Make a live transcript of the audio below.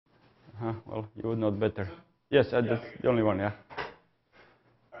Well, you would know better. Yes, that's the only one, yeah.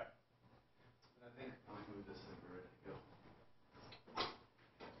 All right. And I think I'll move this thing. We're ready to go.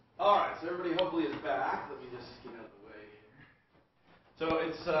 All right, so everybody hopefully is back. Let me just get out of the way here. So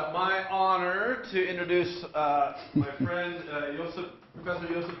it's my honor to introduce my friend Professor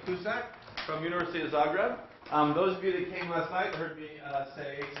Josip Kusak from University of Zagreb. Those of you that came last night heard me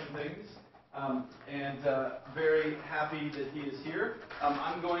say some things. And very happy that he is here.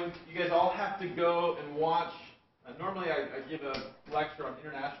 You guys all have to go and watch. Normally I give a lecture on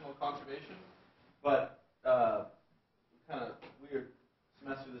international conservation, but kind of weird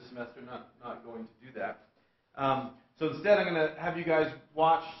semester this semester, not going to do that. So instead I'm going to have you guys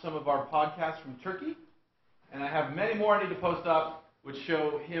watch some of our podcasts from Turkey, and I have many more I need to post up, which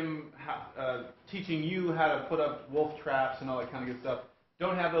show him teaching you how to put up wolf traps and all that kind of good stuff.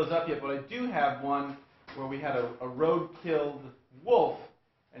 Don't have those up yet, but I do have one where we had a road-killed wolf,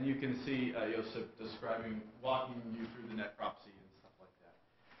 and you can see Josip walking you through the necropsy and stuff like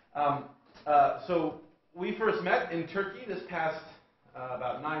that. So we first met in Turkey this past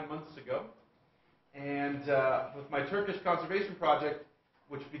about 9 months ago, and with my Turkish conservation project,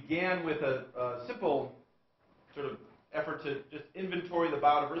 which began with a simple sort of effort to just inventory the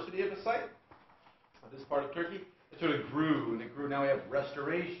biodiversity of a site, this part of Turkey. It sort of grew, and it grew. Now we have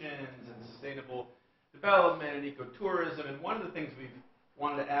restorations and sustainable development and ecotourism. And one of the things we've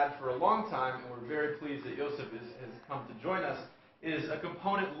wanted to add for a long time, and we're very pleased that Josip has come to join us, is a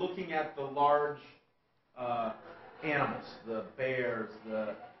component looking at the large animals, the bears,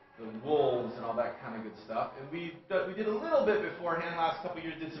 the wolves, and all that kind of good stuff. And we did a little bit beforehand. Last couple of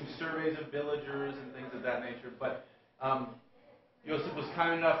years, did some surveys of villagers and things of that nature. But Josip was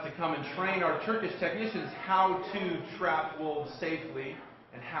kind enough to come and train our Turkish technicians how to trap wolves safely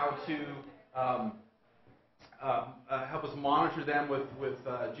and how to help us monitor them with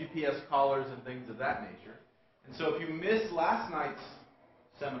GPS collars and things of that nature. And so if you missed last night's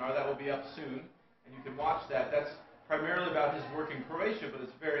seminar, that will be up soon, and you can watch that. That's primarily about his work in Croatia, but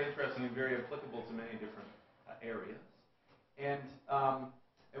it's very interesting and very applicable to many different areas. And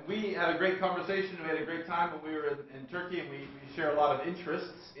we had a great conversation. We had a great time when we were in Turkey, and we share a lot of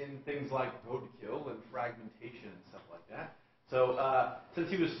interests in things like roadkill and fragmentation and stuff like that. So since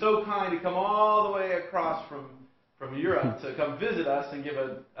he was so kind to come all the way across from Europe to come visit us and give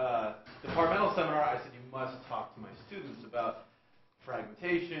a departmental seminar, I said, you must talk to my students about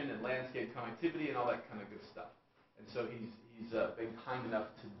fragmentation and landscape connectivity and all that kind of good stuff. And so he's been kind enough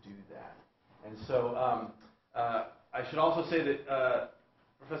to do that. And so I should also say that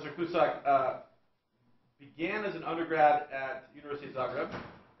Professor Kusak began as an undergrad at University of Zagreb,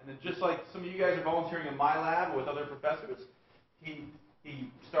 and then just like some of you guys are volunteering in my lab with other professors, he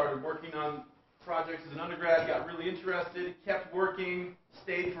started working on projects as an undergrad, got really interested, kept working,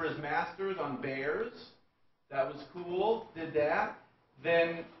 stayed for his master's on bears. That was cool, did that.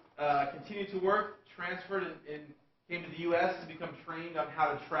 Then continued to work, transferred and came to the U.S. to become trained on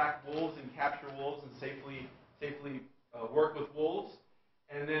how to track wolves and capture wolves and safely work with wolves.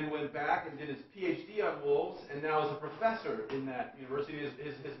 And then went back and did his PhD on wolves, and now is a professor in that university.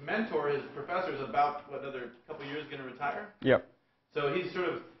 His mentor, his professor, is about, another couple of years going to retire? Yep. So he's sort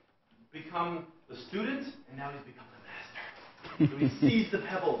of become the student, and now he's become the master. So he seized the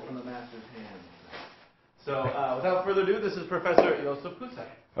pebble from the master's hand. So without further ado, this is Professor Josip Kusak.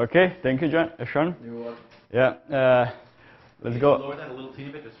 Okay, thank you, Sean. You're welcome. Yeah, let's go. Lower that a little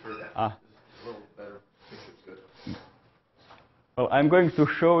teeny bit just for that. Just a little better. Picture's good. Well, I'm going to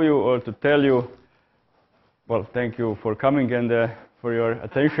show you or to tell you, well, thank you for coming and for your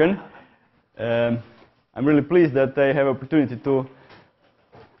attention. I'm really pleased that I have opportunity to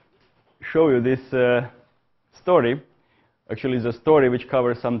show you this story. Actually, it's a story which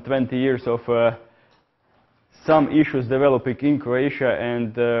covers some 20 years of some issues developing in Croatia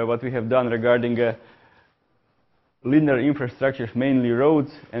and what we have done regarding linear infrastructures, mainly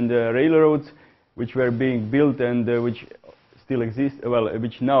roads and railroads, which were being built and which still exist, well,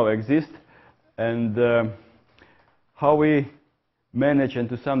 which now exist, and how we manage and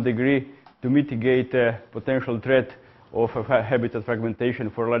to some degree to mitigate potential threat of habitat fragmentation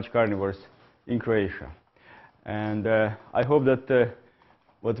for large carnivores in Croatia. And I hope that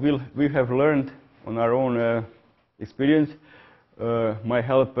what we have learned on our own experience might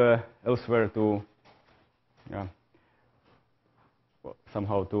help elsewhere to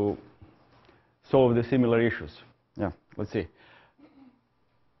somehow to solve the similar issues. Yeah, let's see.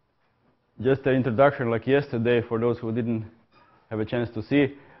 Just an introduction like yesterday for those who didn't have a chance to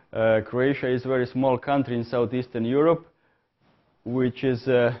see. Croatia is a very small country in southeastern Europe, which is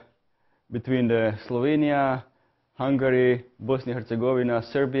between Slovenia, Hungary, Bosnia and Herzegovina,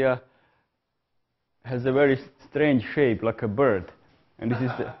 Serbia, has a very strange shape, like a bird, and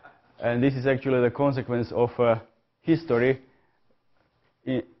this is actually the consequence of history.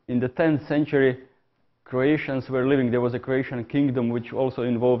 In the 10th century, Croatians were living. There was a Croatian kingdom which also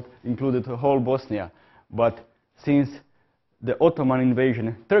included the whole Bosnia, but since the Ottoman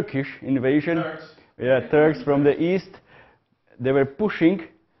invasion, Turkish invasion, Turks from the east, they were pushing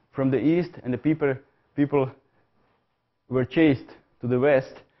from the east, and the people were chased to the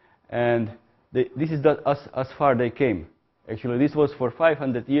west, and this is as far they came. Actually, this was for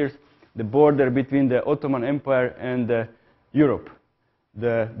 500 years the border between the Ottoman Empire and Europe,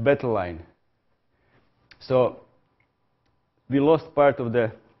 the battle line. So we lost part of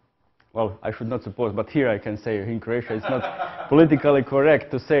the, well, I should not suppose, but here I can say in Croatia it's not politically correct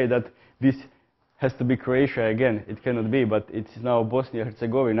to say that this has to be Croatia again. It cannot be, but it's now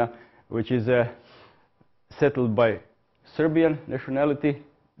Bosnia-Herzegovina, which is settled by Serbian nationality.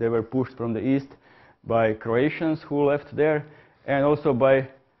 They were pushed from the east by Croatians who left there, and also by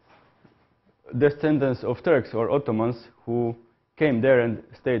descendants of Turks or Ottomans who came there and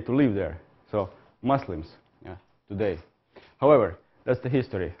stayed to live there. So Muslims, today. However, that's the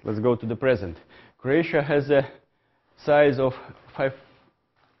history. Let's go to the present. Croatia has a size of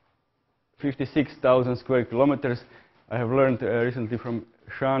 56,000 square kilometers. I have learned recently from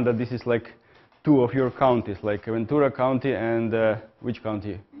Sean that this is like 2 of your counties, like Ventura County and which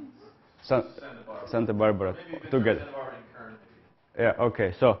county? Santa Barbara. Together. Yeah,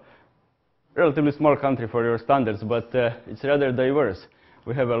 okay. So, relatively small country for your standards, but it's rather diverse.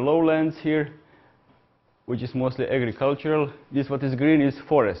 We have a lowlands here, which is mostly agricultural. This what is green is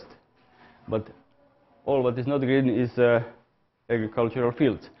forest, but all what is not green is agricultural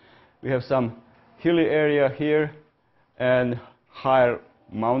fields. We have some hilly area here and higher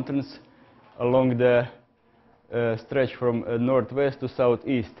mountains along the stretch from northwest to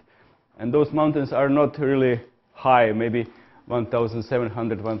southeast. And those mountains are not really high, maybe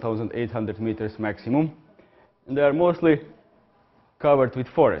 1,700, 1,800 meters maximum. And they are mostly covered with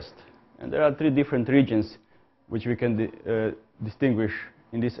forest. And there are 3 different regions which we can distinguish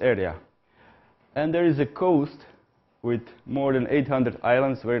in this area. And there is a coast with more than 800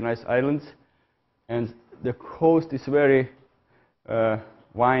 islands, very nice islands. And the coast is very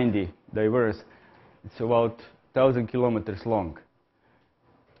windy, diverse. It's about 1,000 kilometers long.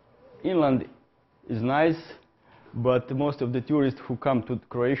 Inland is nice, but most of the tourists who come to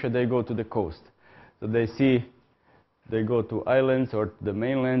Croatia, they go to the coast. So they go to islands or the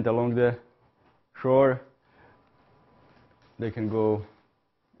mainland along the shore. They can go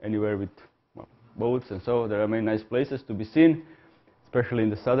anywhere with boats, and so there are many nice places to be seen, especially in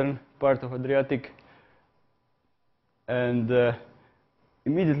the southern part of Adriatic. And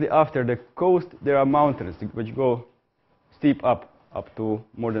immediately after the coast, there are mountains which go steep up to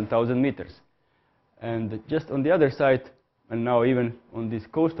more than 1,000 meters. And just on the other side, and now even on this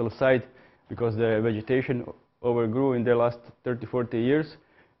coastal side, because the vegetation overgrew in the last 30-40 years,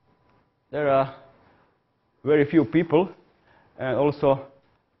 there are very few people and also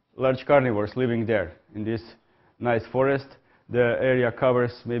large carnivores living there in this nice forest. The area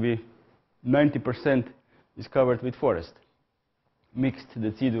covers maybe 90% is covered with forest, mixed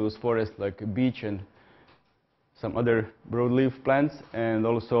deciduous forest like beech and some other broadleaf plants, and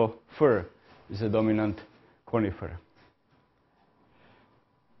also fir is a dominant conifer.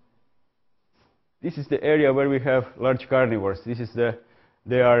 This is the area where we have large carnivores.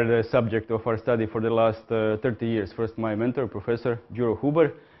 They are the subject of our study for the last 30 years. First my mentor, Professor Juro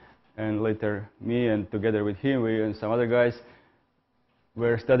Huber, and later me, and together with him, we and some other guys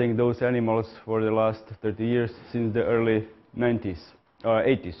were studying those animals for the last 30 years since the early 80s.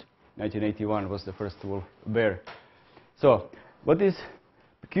 1981 was the first wolf bear. So, what is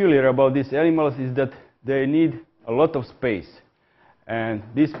peculiar about these animals is that they need a lot of space, and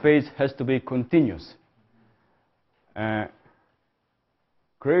this space has to be continuous.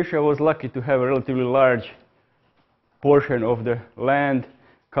 Croatia was lucky to have a relatively large portion of the land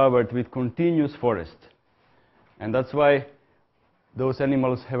covered with continuous forest, and that's why those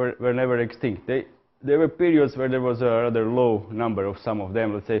animals were never extinct. There were periods where there was a rather low number of some of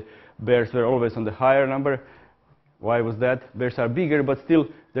them. Let's say bears were always on the higher number. Why was that? Bears are bigger, but still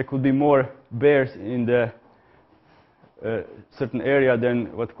there could be more bears in the certain area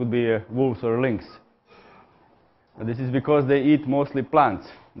than what could be wolves or lynx. And this is because they eat mostly plants.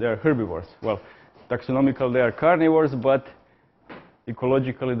 They are herbivores. Well, taxonomically they are carnivores, but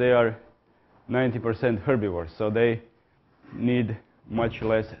ecologically they are 90% herbivores. So they need much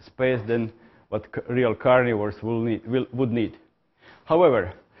less space than what real carnivores would need.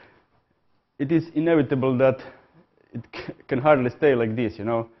 However, it is inevitable that it can hardly stay like this, you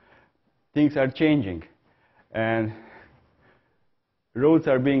know. things are changing, and roads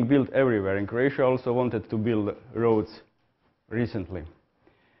are being built everywhere. And Croatia also wanted to build roads recently.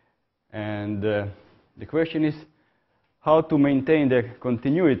 And the question is how to maintain the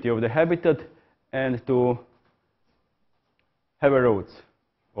continuity of the habitat and to have a roads.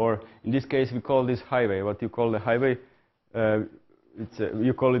 Or in this case, we call this highway. What you call the highway,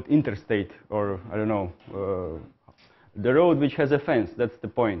 you call it interstate, or I don't know, the road which has a fence. That's the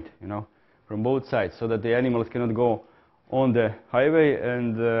point, you know, from both sides, so that the animals cannot go on the highway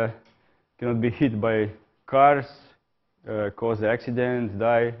and cannot be hit by cars, cause accidents,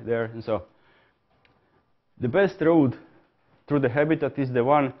 die there, and so. The best road through the habitat is the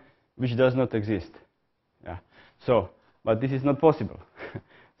one which does not exist. Yeah. So, but this is not possible.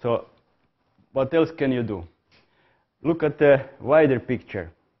 So, what else can you do? Look at the wider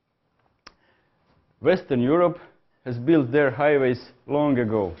picture. Western Europe has built their highways long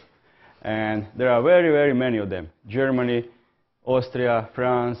ago, and there are very, very many of them. Germany, Austria,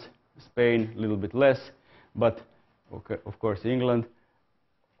 France, Spain, a little bit less, but okay, of course England.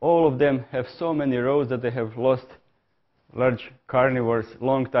 All of them have so many roads that they have lost large carnivores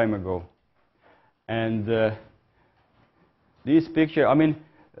long time ago. And this picture, I mean,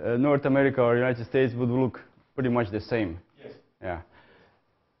 North America or United States would look pretty much the same. Yes. Yeah.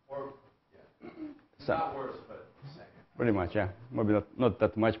 Or, yeah. Not worse, but same. Pretty much, yeah. Maybe not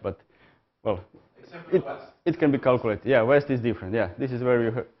that much, but, well, except for the west. It can be calculated. Yeah, west is different. Yeah, this is where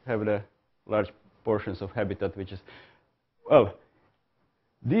you have the large portions of habitat, which is, well,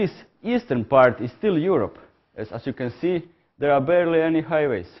 this eastern part is still Europe. As you can see, there are barely any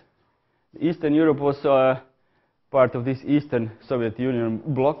highways. Eastern Europe was part of this Eastern Soviet Union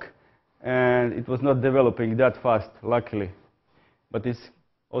bloc, and it was not developing that fast, luckily. But it's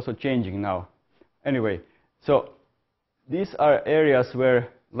also changing now. Anyway, so these are areas where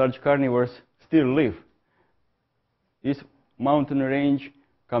large carnivores still live. This mountain range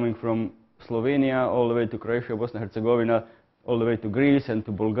coming from Slovenia all the way to Croatia, Bosnia and Herzegovina, all the way to Greece and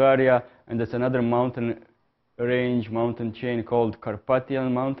to Bulgaria, and there's another mountain range, mountain chain called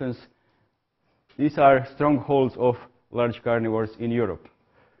Carpathian Mountains. These are strongholds of large carnivores in Europe,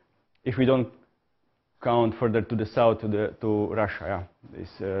 if we don't count further to the south to Russia, yeah, this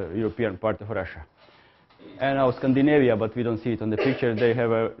European part of Russia. And now Scandinavia, but we don't see it on the picture. They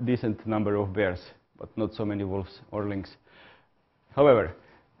have a decent number of bears, but not so many wolves or lynx. However,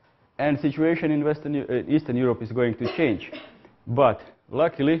 and situation in Eastern Europe is going to change. But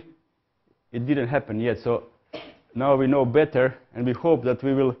luckily, it didn't happen yet. So now we know better, and we hope that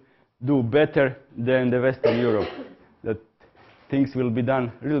we will do better than the Western Europe, that things will be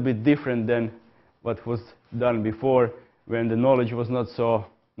done a little bit different than what was done before, when the knowledge was not so,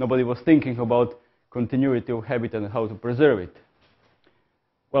 nobody was thinking about continuity of habitat and how to preserve it.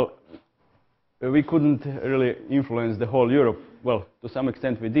 Well, we couldn't really influence the whole Europe. Well, to some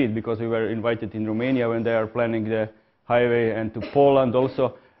extent we did, because we were invited in Romania when they are planning the highway, and to Poland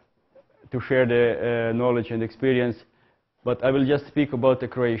also to share the knowledge and experience. But I will just speak about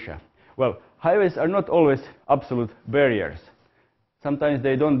Croatia. Well, highways are not always absolute barriers. Sometimes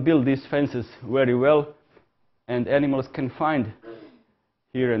they don't build these fences very well, and animals can find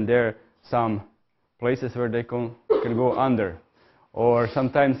here and there some places where they can go under. Or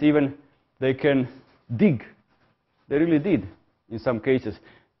sometimes even they can dig. They really did in some cases.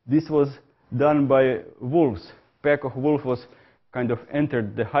 This was done by wolves. Pack of wolves was kind of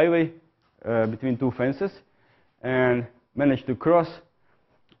entered the highway between two fences and managed to cross,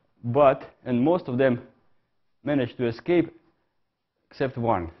 and most of them managed to escape except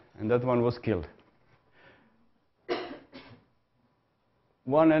one, and that one was killed.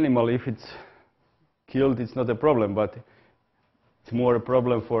 One animal, if it's killed, it's not a problem, but it's more a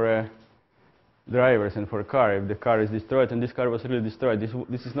problem for drivers and for a car. If the car is destroyed, and this car was really destroyed,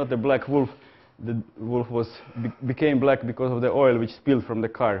 this is not a black wolf. The wolf became black because of the oil which spilled from the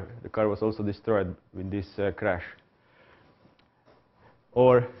car. The car was also destroyed with this crash.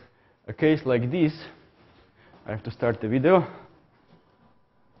 Or a case like this, I have to start the video.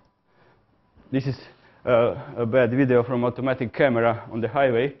 This is a bad video from automatic camera on the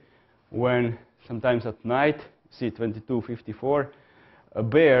highway, when sometimes at night, see 2254, a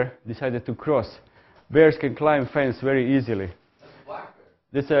bear decided to cross. Bears can climb fence very easily.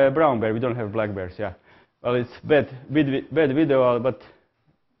 This is a brown bear. We don't have black bears, yeah. Well, it's bad video, but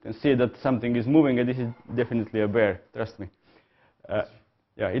you can see that something is moving, and this is definitely a bear, trust me.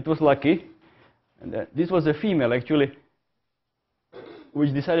 Yeah, it was lucky. And this was a female, actually,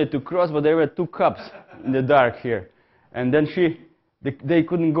 which decided to cross, but there were two cubs in the dark here. And then they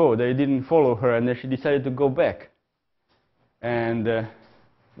couldn't go. They didn't follow her, and then she decided to go back. And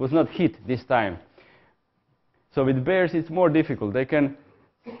was not hit this time. So with bears it's more difficult. They can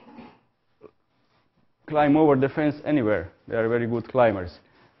climb over the fence anywhere. They are very good climbers.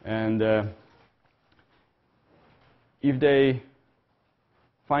 And if they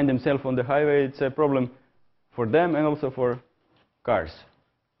find themselves on the highway, it's a problem for them and also for cars.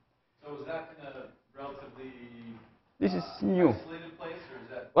 So is that in a relatively this is new. isolated place, or is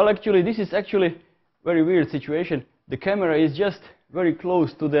that? Well, actually, this is actually very weird situation. The camera is just very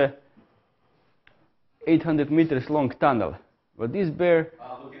close to the 800 meters long tunnel. But this bear,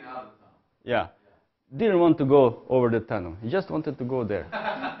 Looking out of the tunnel. yeah, didn't want to go over the tunnel. He just wanted to go there.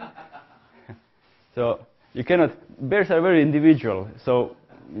 So you cannot. Bears are very individual. So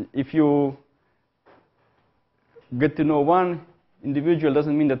if you get to know one individual,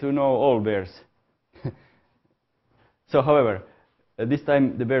 doesn't mean that you know all bears. So, however, this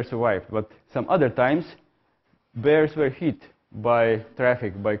time the bear survived. But some other times, bears were hit by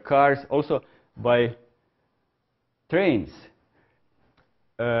traffic, by cars, also by trains.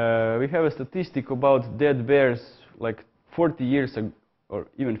 We have a statistic about dead bears like 40 years ago, or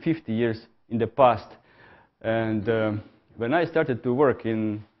even 50 years in the past. And when I started to work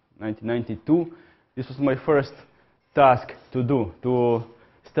in 1992, this was my first task to do, to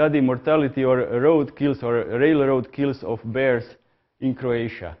study mortality or road kills or railroad kills of bears in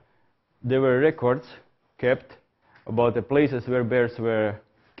Croatia. There were records kept about the places where bears were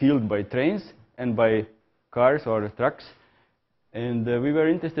killed by trains and by cars or trucks. And we were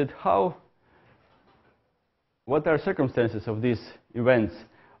interested what are circumstances of these events?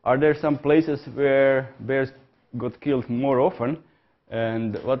 Are there some places where bears got killed more often?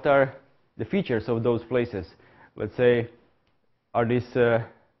 And what are the features of those places? Let's say, are these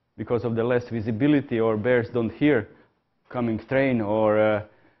because of the less visibility, or bears don't hear coming train, or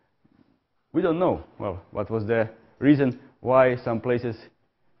we don't know. Well, what was the reason why some places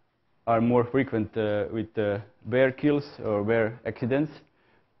are more frequent with bear kills or bear accidents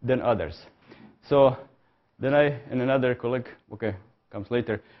than others? So then I and another colleague, okay, comes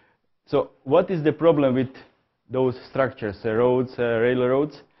later. So what is the problem with those structures, roads,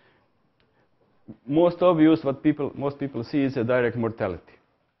 railroads? Most obvious, what most people see is a direct mortality.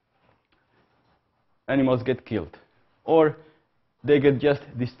 Animals get killed, or they get just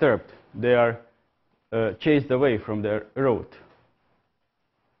disturbed. They are chased away from their road.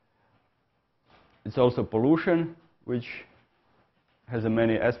 It's also pollution, which has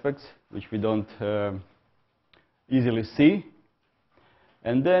many aspects which we don't easily see.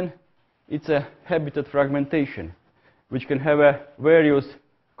 And then it's a habitat fragmentation, which can have various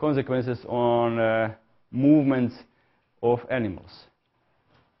consequences on movements of animals.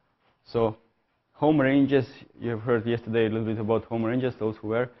 So home ranges, you have heard yesterday a little bit about home ranges, those who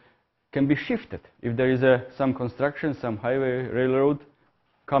were, can be shifted. If there is some construction, some highway, railroad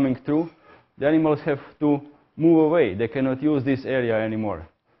coming through, the animals have to move away. They cannot use this area anymore.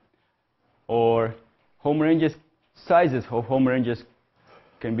 Or home ranges, sizes of home ranges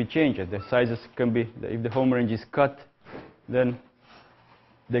can be changed. The sizes can be, if the home range is cut, then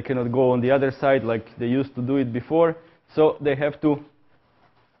they cannot go on the other side like they used to do it before. So they have to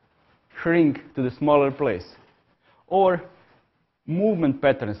shrink to the smaller place. Or movement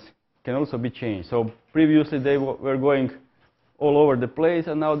patterns can also be changed. So previously they were going all over the place,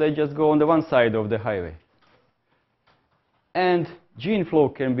 and now they just go on the one side of the highway. And gene flow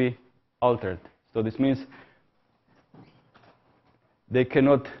can be altered. So this means they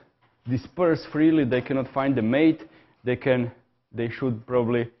cannot disperse freely, they cannot find a mate, they should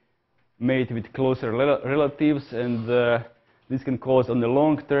probably mate with closer relatives, and this can cause, on the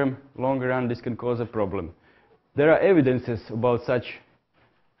long run, this can cause a problem. There are evidences about such,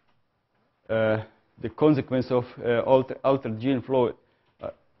 the consequence of altered gene flow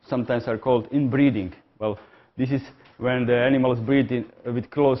sometimes are called inbreeding. Well, this is when the animals breed with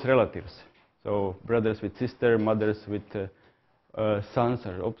close relatives. So brothers with sister, mothers with sons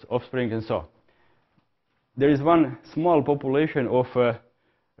or offspring, and so. There is one small population of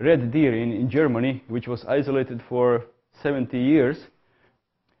red deer in Germany, which was isolated for 70 years,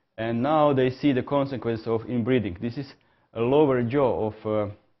 and now they see the consequence of inbreeding. This is a lower jaw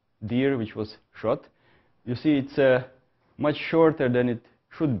of deer which was shot. You see, it's much shorter than it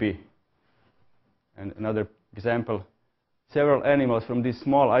should be. And another example, several animals from this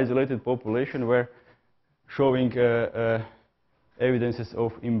small isolated population were showing evidences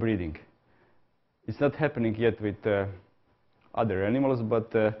of inbreeding. It's not happening yet with other animals,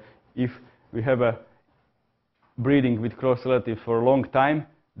 but if we have a breeding with close relatives for a long time,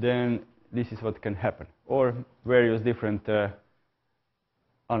 then this is what can happen, or various different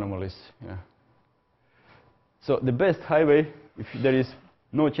anomalies. Yeah. So the best highway, if there is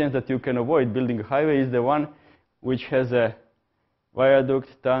no chance that you can avoid building a highway is the one which has a viaduct,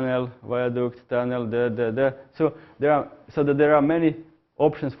 tunnel, so that there are many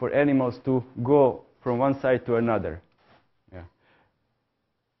options for animals to go from one side to another. Yeah.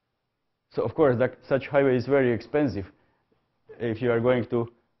 So of course, such highway is very expensive. If you are going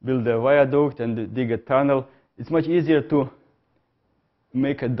to build a viaduct and dig a tunnel, it's much easier to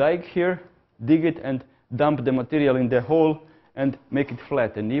make a dike here, dig it, and dump the material in the hole and make it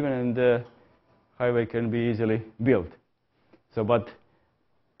flat, and even the highway can be easily built. So, but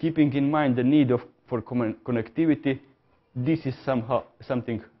keeping in mind the need for connectivity, this is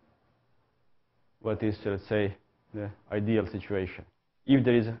something what is, let's say, the ideal situation, if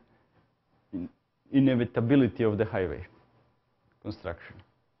there is inevitability of the highway construction.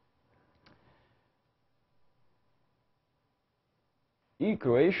 In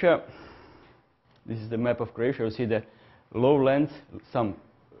Croatia, this is the map of Croatia. You see the lowlands, some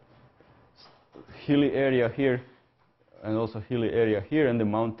hilly area here, and also hilly area here, and the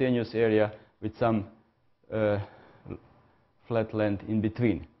mountainous area with some flat land in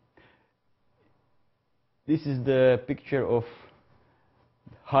between. This is the picture of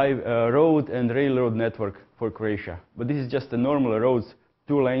road and railroad network for Croatia. But this is just the normal roads,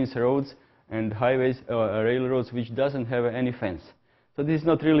 2 lanes roads and highways, railroads, which doesn't have any fence. So this is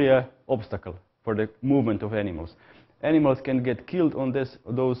not really an obstacle for the movement of animals. Animals can get killed on those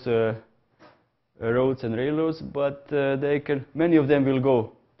roads and railroads, but many of them will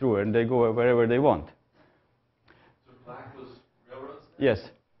go through, and they go wherever they want. So black was railroads? Yes.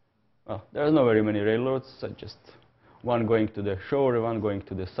 Well, there are not very many railroads, so just one going to the shore, one going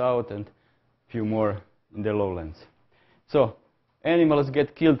to the south, and a few more in the lowlands. So animals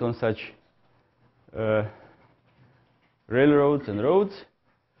get killed on such railroads and roads,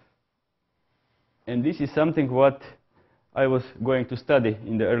 and this is something what I was going to study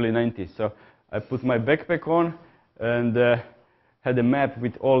in the early 90s. So I put my backpack on and had a map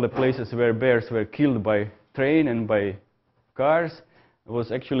with all the places where bears were killed by train and by cars. I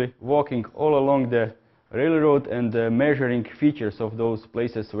was actually walking all along the railroad and measuring features of those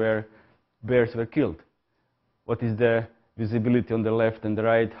places where bears were killed. What is the visibility on the left and the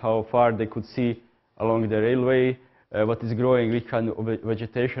right, how far they could see along the railway, what is growing, which kind of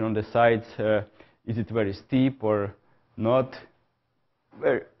vegetation on the sides, is it very steep or not,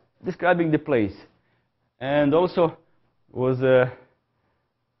 describing the place. And also was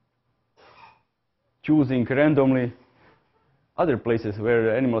choosing randomly other places where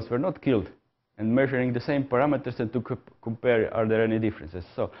the animals were not killed and measuring the same parameters and to compare are there any differences.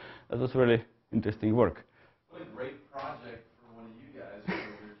 So that was really interesting work. What a great project for one of you guys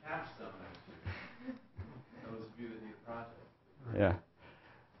for your capstone next year. Those of you that need a project.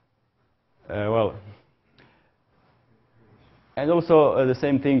 Yeah. Well, and also the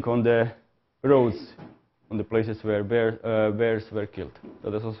same thing on the roads, on the places where bears were killed.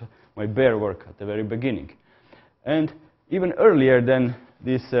 So that's also my bear work at the very beginning. And even earlier than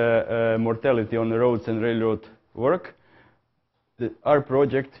this mortality on the roads and railroad work, our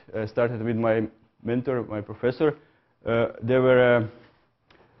project started with my mentor, my professor. They were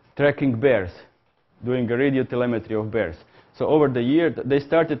tracking bears, doing a radio telemetry of bears. So over the year, they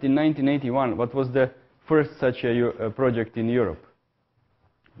started in 1981, what was the first such a project in Europe,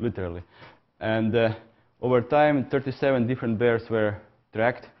 literally. And over time, 37 different bears were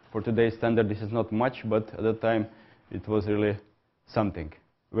tracked. For today's standard, this is not much, but at that time, it was really something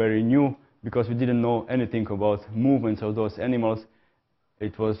very new, because we didn't know anything about movements of those animals.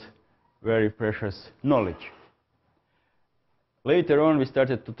 It was very precious knowledge. Later on, we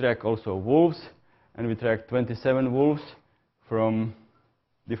started to track also wolves, and we tracked 27 wolves from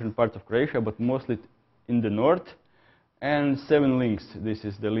different parts of Croatia, but mostly in the north, and 7 lynx. This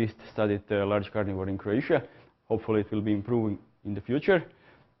is the least studied large carnivore in Croatia. Hopefully it will be improving in the future.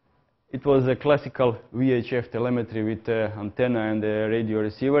 It was a classical VHF telemetry with antenna and a radio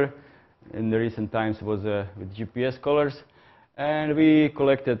receiver. In the recent times it was with GPS collars. And we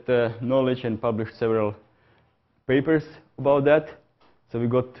collected knowledge and published several papers about that. So we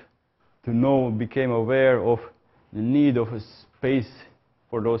got to know, became aware of the need of a space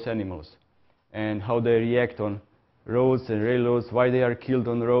for those animals and how they react on roads and railroads, why they are killed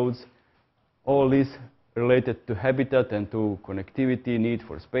on roads. All this related to habitat and to connectivity, need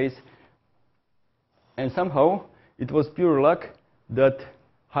for space. And somehow it was pure luck that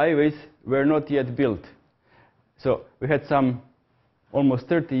highways were not yet built. So we had some almost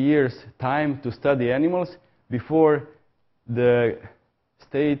 30 years time to study animals before the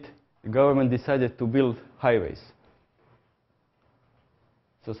state, the government decided to build highways.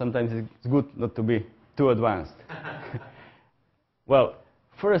 So sometimes it's good not to be too advanced. Well,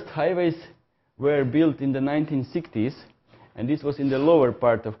 first highways were built in the 1960s, and this was in the lower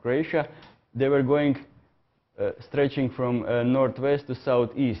part of Croatia. They were going stretching from northwest to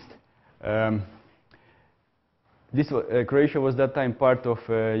southeast. Croatia was that time part of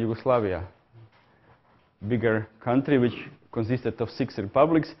Yugoslavia, bigger country which consisted of 6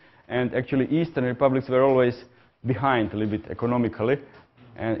 republics, and actually eastern republics were always behind a little bit economically,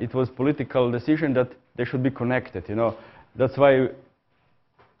 and it was political decision that they should be connected, you know. That's why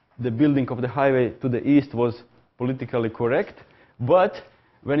the building of the highway to the east was politically correct. But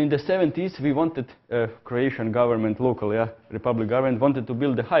when in the 70s we wanted, Croatian government, local republic government wanted to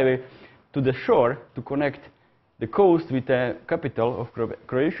build the highway to the shore to connect the coast with the capital of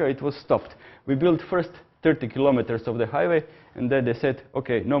Croatia, it was stopped. We built first 30 kilometers of the highway, and then they said,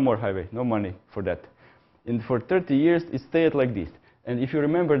 okay, no more highway, no money for that. And for 30 years it stayed like this. And if you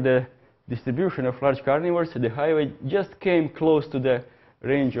remember the distribution of large carnivores, the highway just came close to the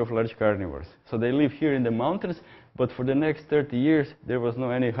range of large carnivores. So they live here in the mountains, but for the next 30 years there was no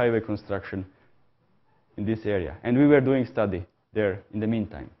any highway construction in this area. And we were doing study there in the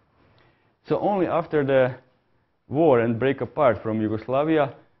meantime. So only after the war and break apart from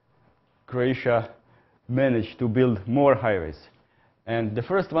Yugoslavia, Croatia managed to build more highways. And the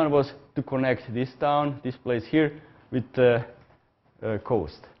first one was to connect this town, this place here, with the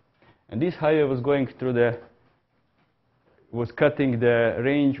coast. And this highway was going through was cutting the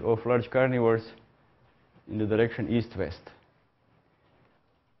range of large carnivores in the direction east-west.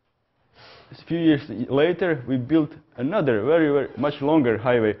 A few years later, we built another very much longer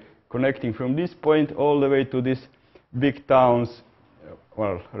highway connecting from this point all the way to these big towns,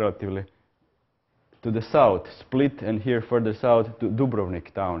 well, relatively to the south, Split, and here further south to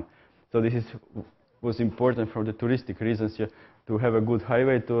Dubrovnik town. So this was important for the touristic reasons to have a good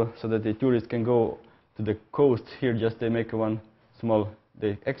highway so that the tourists can go to the coast here. Just they make one small,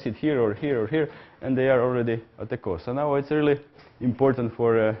 they exit here or here or here, and they are already at the coast. So now it's really important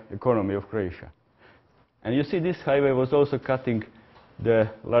for economy of Croatia. And you see this highway was also cutting the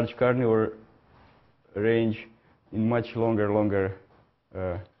large carnivore range in much longer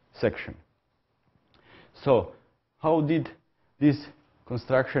section. So how did this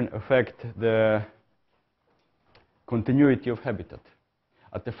construction affect the continuity of habitat?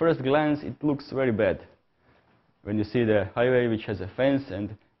 At the first glance it looks very bad. When you see the highway which has a fence and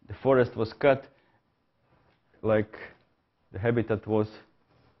the forest was cut, like the habitat was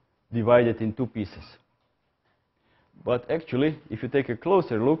divided in 2 pieces. But actually, if you take a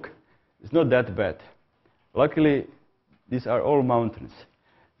closer look, it's not that bad. Luckily, these are all mountains.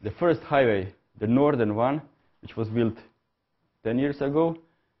 The first highway, the northern one, which was built 10 years ago,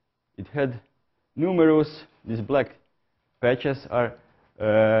 it had numerous, these black patches are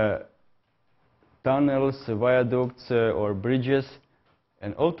tunnels, viaducts, or bridges,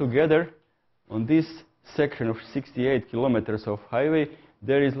 and altogether on this section of 68 kilometers of highway,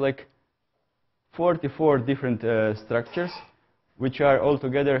 there is like 44 different structures, which are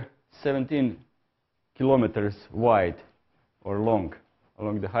altogether 17 kilometers wide or long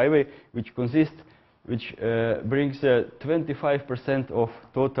along the highway, which brings 25% of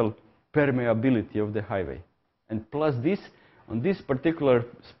total permeability of the highway. And plus this, on this particular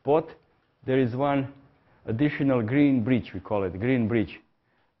spot, there is one additional green bridge, we call it green bridge,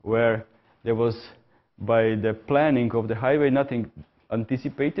 where there was, by the planning of the highway, nothing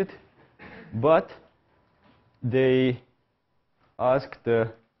anticipated, but they asked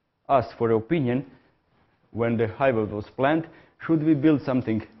us for opinion when the highway was planned, should we build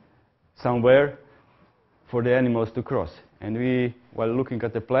something somewhere for the animals to cross? And we, while looking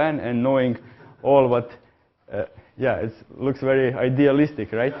at the plan and knowing all what, it looks very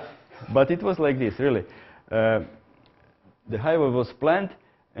idealistic, right? But it was like this, really. The highway was planned,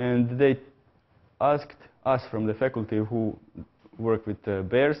 and they asked us from the faculty who work with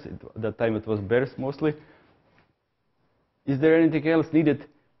bears, at that time it was bears mostly, is there anything else needed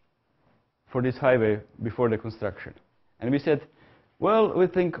for this highway before the construction? And we said, well, we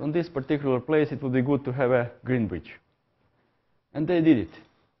think on this particular place it would be good to have a green bridge. And they did it.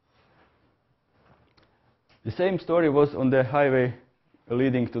 The same story was on the highway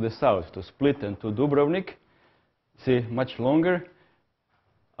leading to the south, to Split and to Dubrovnik. See, much longer.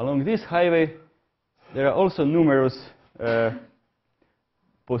 Along this highway there are also numerous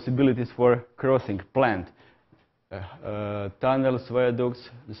possibilities for crossing planned. Tunnels, viaducts,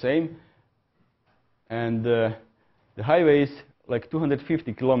 the same. And the highway is like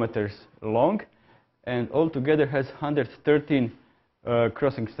 250 kilometers long, and altogether has 113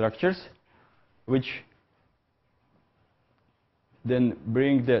 crossing structures, which then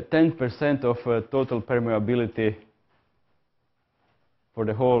bring the 10% of total permeability for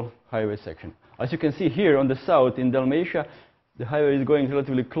the whole highway section. As you can see here on the south in Dalmatia, the highway is going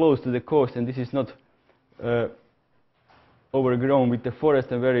relatively close to the coast, and this is not overgrown with the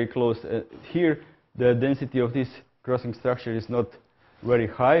forest and very close. Here, the density of this crossing structure is not very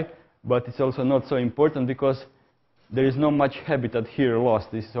high, but it's also not so important because there is not much habitat here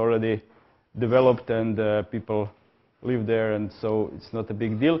lost. This is already developed and people live there, and so it's not a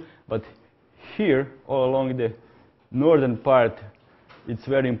big deal. But here, all along the northern part, it's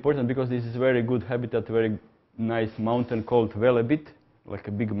very important because this is very good habitat, very nice mountain called Velebit, like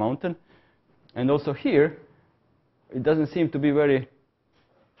a big mountain. And also here, it doesn't seem to be very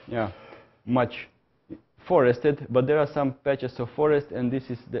much forested, but there are some patches of forest, and this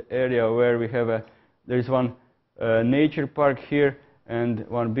is the area where we have there is one nature park here and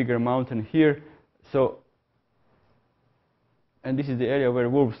one bigger mountain here. So, and this is the area where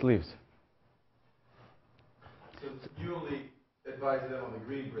wolves live. So you only advised them on the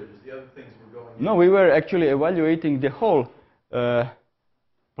green bridges. The other things were going. No, we were actually evaluating the whole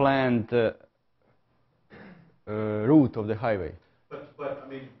planned route of the highway. But I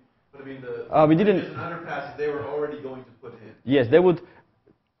mean the we didn't. bridges and underpasses they were already going to put in. Yes, they would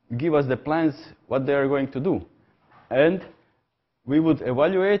give us the plans what they are going to do, and we would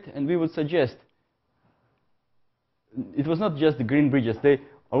evaluate and we would suggest. It was not just the green bridges.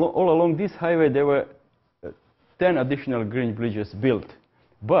 All along this highway there were 10 additional green bridges built,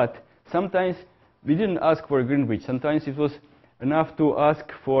 but sometimes we didn't ask for a green bridge. Sometimes it was enough to ask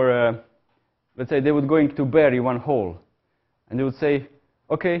for, let's say they were going to bury one hole, and they would say,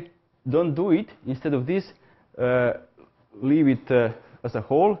 okay, don't do it. Instead of this, leave it as a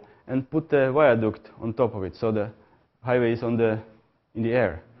hole and put a viaduct on top of it, so the highway is in the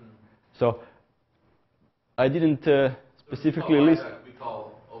air. Mm-hmm. So I didn't specifically list. We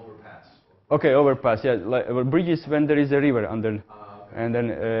call overpass. Okay, overpass. Yeah, like bridges when there is a river under, okay. And then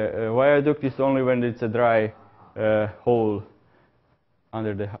a viaduct is only when it's a dry hole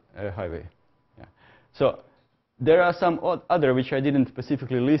under the highway. Yeah. So there are some other which I didn't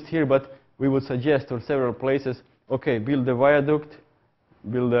specifically list here, but we would suggest on several places. Okay, build a viaduct,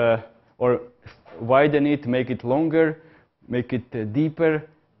 or widen it, make it longer, make it deeper,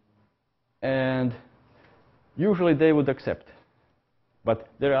 and usually they would accept. But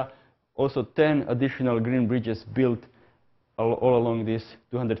there are also 10 additional green bridges built all along this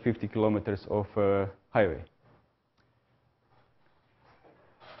 250 kilometers of highway.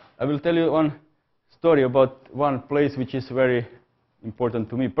 I will tell you one story about one place which is very important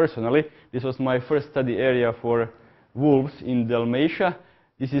to me personally. This was my first study area for wolves in Dalmatia.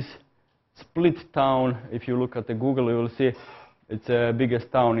 This is Split town. If you look at the Google, you will see it's the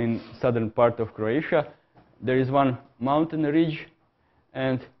biggest town in southern part of Croatia. There is one mountain ridge,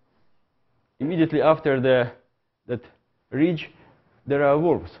 and immediately after that ridge, there are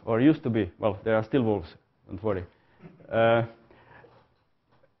wolves, or used to be. Well, there are still wolves, don't worry.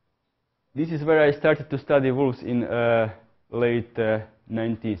 This is where I started to study wolves in late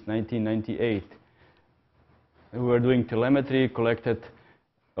 90s, 1998. We were doing telemetry, collected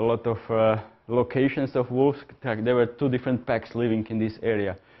a lot of locations of wolves. There were 2 different packs living in this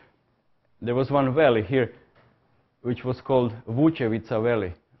area. There was one valley here, which was called Vučevica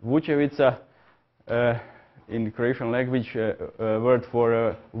Valley. Vučevica, in Croatian language, word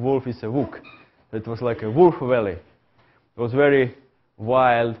for wolf is a vuk. It was like a wolf valley. It was very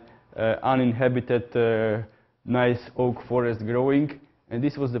wild, uninhabited, nice oak forest growing, and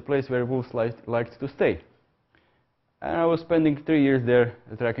this was the place where wolves liked to stay. And I was spending 3 years there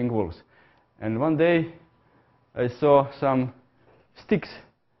tracking wolves. And one day I saw some sticks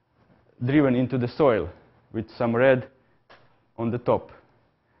driven into the soil with some red on the top.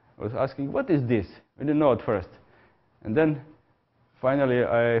 I was asking, what is this? I didn't know at first. And then finally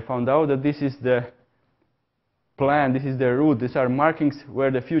I found out that this is the plan, this is the route, these are markings where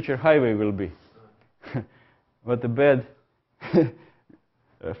the future highway will be. What a bad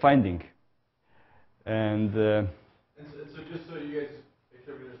finding. And so just so you guys make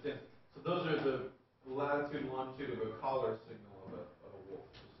sure we understand, so those are the latitude and longitude of a collar signal of a wolf.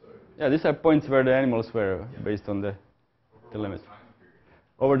 Yeah, these are points where the animals were based on the limit.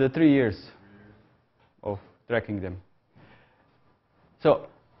 Over the 3 years of tracking them. So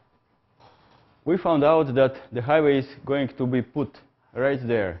we found out that the highway is going to be put right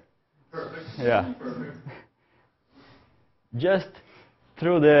there. Perfect. Yeah. Perfect. Just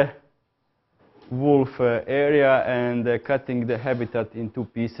through the wolf area, and cutting the habitat in 2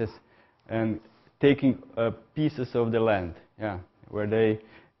 pieces and taking pieces of the land. Yeah, where they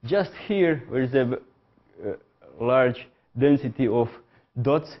just here where is a large density of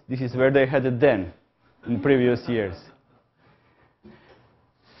dots. This is where they had a den in previous years.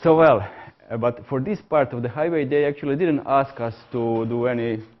 So well, but for this part of the highway, they actually didn't ask us to do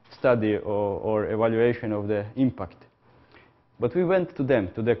any study or evaluation of the impact. But we went to them,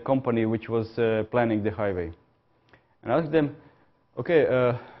 to the company which was planning the highway, and asked them,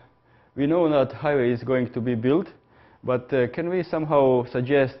 okay, we know that highway is going to be built, but can we somehow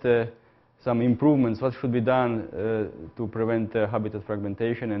suggest some improvements, what should be done to prevent habitat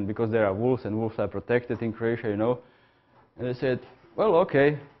fragmentation, and because there are wolves, and wolves are protected in Croatia, you know. And they said, well,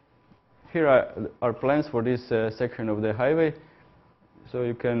 okay, here are our plans for this section of the highway, so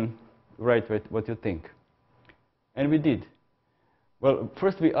you can write what you think. And we did. Well,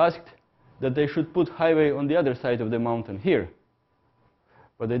 first we asked that they should put highway on the other side of the mountain, here.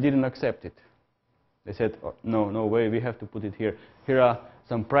 But they didn't accept it. They said, oh, no way, we have to put it here. Here are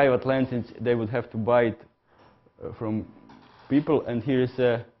some private lands, and they would have to buy it from people, and here is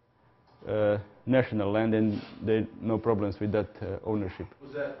national land, and no problems with that ownership.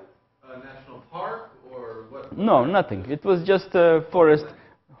 Was that a national park, or what? No, nothing. It was just forest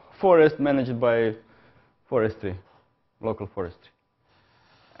managed by forestry, local forestry.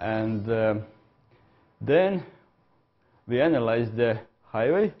 And then we analyzed the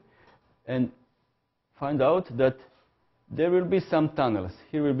highway and find out that there will be some tunnels.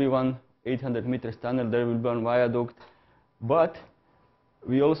 Here will be one 800 meters tunnel, there will be one viaduct, but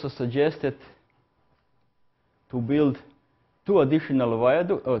we also suggested to build three additional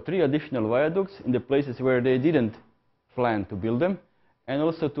viaducts in the places where they didn't plan to build them, and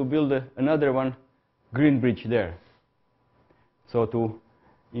also to build another one green bridge there. So to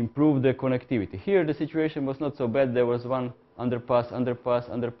improve the connectivity. Here the situation was not so bad. There was one underpass,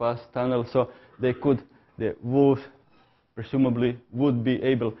 tunnel, so the wolves presumably would be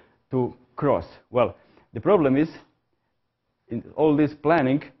able to cross. Well, the problem is, in all this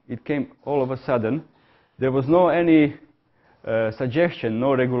planning, it came all of a sudden. There was no any suggestion,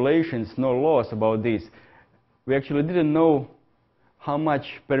 no regulations, no laws about this. We actually didn't know how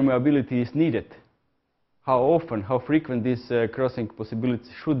much permeability is needed, how often, how frequent this crossing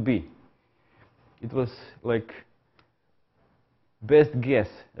possibilities should be. It was like best guess,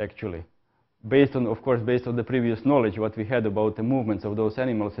 actually, based on, of course, based on the previous knowledge what we had about the movements of those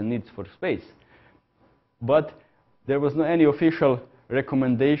animals and needs for space. But there was no any official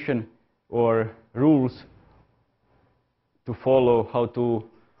recommendation or rules to follow,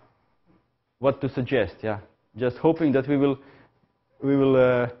 what to suggest. Yeah, just hoping that we will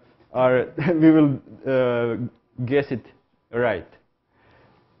guess it right,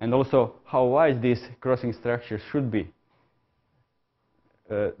 and also how wide these crossing structures should be.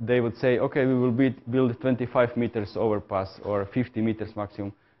 They would say, okay, we will build 25 meters overpass or 50 meters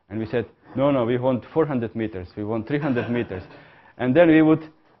maximum, and we said, no, we want 400 meters, we want 300 meters, and then we would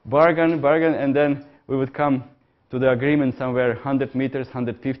bargain, and then we would come to the agreement somewhere 100 meters,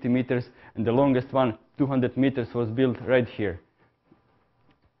 150 meters, and the longest one, 200 meters, was built right here.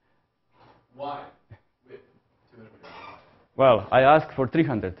 Why? Wait, 200 meters. Well, I asked for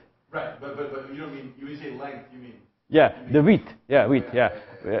 300. Right, but you don't mean, you say length, you mean? Yeah, the width. Yeah, width. Yeah,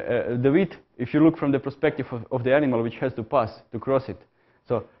 the width. If you look from the perspective of the animal which has to pass to cross it,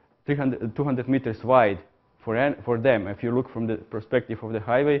 so 200 meters wide for them. If you look from the perspective of the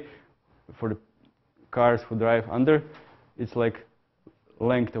highway, for the cars who drive under, it's like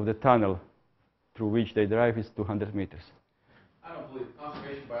length of the tunnel through which they drive is 200 meters. I don't believe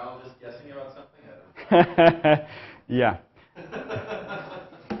conservation biologists guessing about something. Yeah.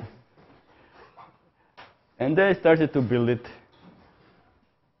 And they started to build it.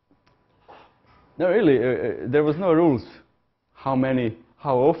 No, really, there was no rules how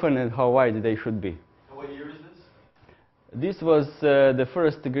often and how wide they should be. And what year is this? This was the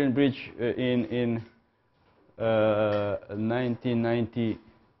first green bridge in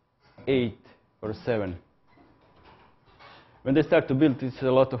 1998 or 7. When they start to build, it's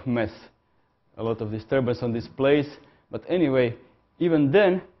a lot of mess, a lot of disturbance on this place. But anyway, even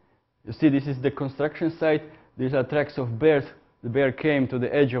then, you see, this is the construction site. These are tracks of bears. The bear came to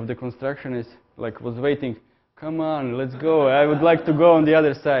the edge of the construction, was waiting. Come on, let's go. I would like to go on the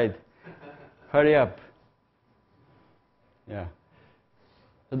other side. Hurry up. Yeah.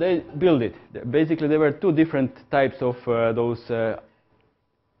 So they built it. Basically, there were two different types of those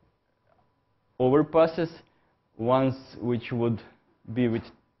overpasses. Ones which would be with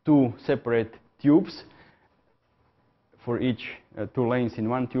two separate tubes for each 2 lanes in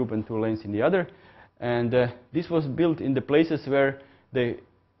one tube and 2 lanes in the other. And this was built in the places where they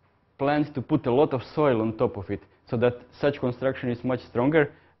planned to put a lot of soil on top of it, so that such construction is much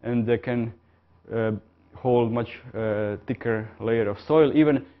stronger and they can hold much thicker layer of soil.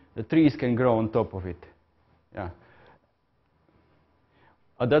 Even the trees can grow on top of it. Yeah.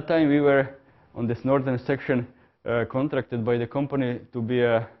 At that time, we were on this northern section contracted by the company to be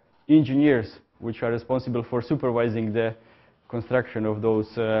engineers, which are responsible for supervising the construction of those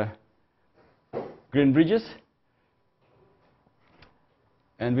green bridges.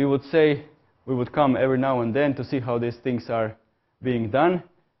 And we would come every now and then to see how these things are being done.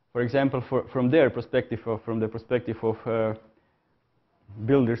 For example, from their perspective, or from the perspective of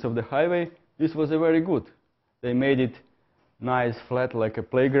builders of the highway, this was very good. They made it nice, flat, like a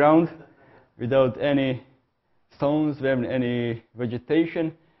playground, without any stones, without any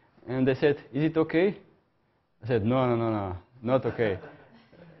vegetation. And they said, "Is it okay?" I said, no, not okay.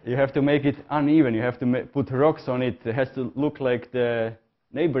 You have to make it uneven. You have to put rocks on it. It has to look like the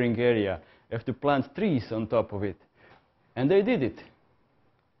neighboring area. You have to plant trees on top of it. And they did it.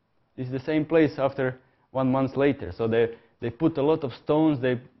 It's the same place after 1 month later. So they put a lot of stones.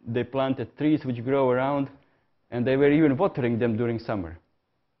 They planted trees which grow around. And they were even watering them during summer.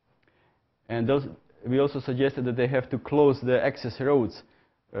 And we also suggested that they have to close the access roads,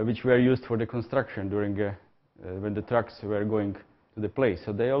 which were used for the construction during when the trucks were going to the place.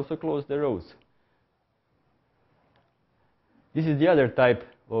 So they also closed the roads. This is the other type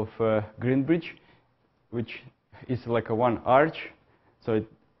of green bridge, which is like a one arch, so it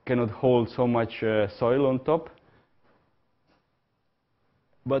cannot hold so much soil on top.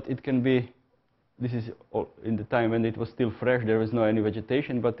 But it can be, this is in the time when it was still fresh, there was no any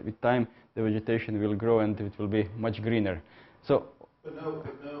vegetation, but with time the vegetation will grow and it will be much greener. So, but no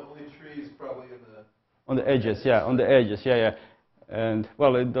only trees probably on the edges, yeah, on the edges, yeah. And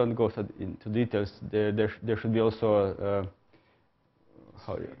well, it don't go into details. There should be also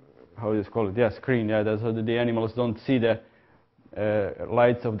how you call it? Yeah, screen. Yeah, so that the animals don't see the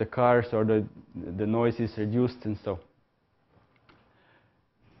lights of the cars, or the noise is reduced and so.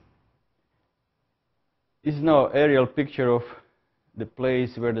 This is now aerial picture of the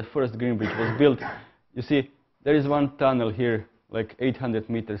place where the first green bridge was built. You see, there is one tunnel here, like 800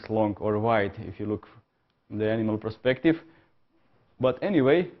 meters long or wide, if you look from the animal perspective. But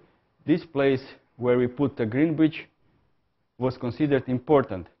anyway, this place where we put the green bridge was considered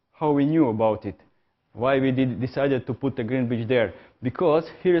important. How we knew about it? Why we decided to put the green bridge there? Because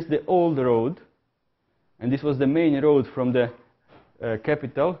here is the old road, and this was the main road from the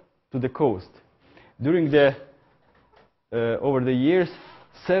capital to the coast. During the over the years,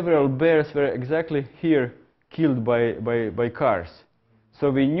 several bears were exactly here killed by cars. So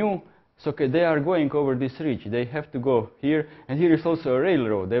we knew, so okay, they are going over this ridge. They have to go here, and here is also a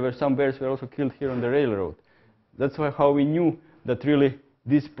railroad. Some bears were also killed here on the railroad. That's how we knew that really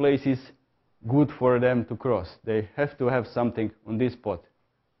this place is good for them to cross. They have to have something on this spot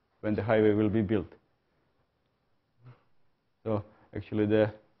when the highway will be built. So actually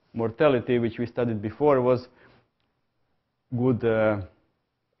the mortality which we studied before was good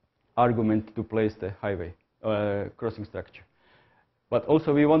argument to place the highway crossing structure. But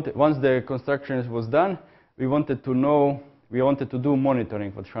also we wanted, once the construction was done, we wanted to do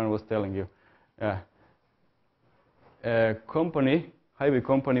monitoring, what Sean was telling you. Highway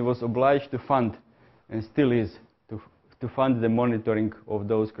company was obliged to fund, and still is, to fund the monitoring of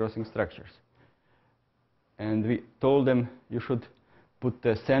those crossing structures. And we told them you should put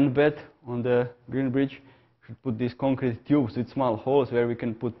the sand bed on the green bridge, should put these concrete tubes with small holes where we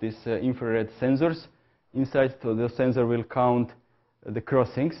can put these infrared sensors inside, so the sensor will count the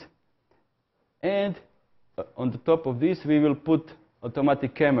crossings. And on the top of this we will put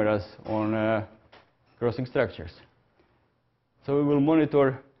automatic cameras on crossing structures. So we will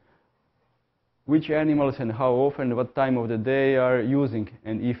monitor which animals and how often, what time of the day are using,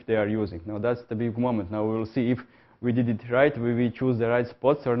 and if they are using. Now that's the big moment. Now we will see if we did it right, will we choose the right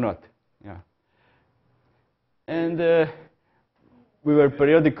spots or not. Yeah. And we were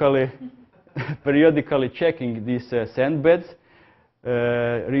periodically checking these sand beds,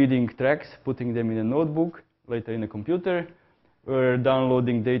 reading tracks, putting them in a notebook, later in a computer. We were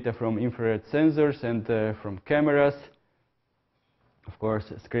downloading data from infrared sensors and from cameras. Of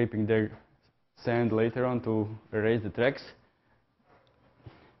course, scraping the sand later on to erase the tracks.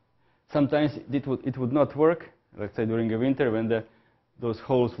 Sometimes it would not work. Let's say during the winter when those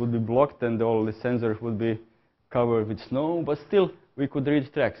holes would be blocked and all the sensors would be covered with snow, but still we could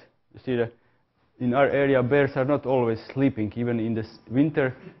read tracks. You see that in our area bears are not always sleeping. Even in the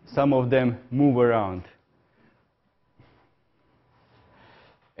winter, some of them move around.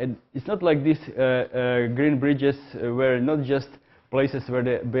 And it's not like these green bridges were not just places where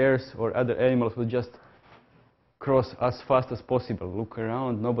the bears or other animals would just cross as fast as possible. Look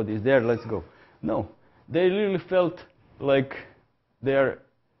around, nobody is there, let's go. No, they really felt like they are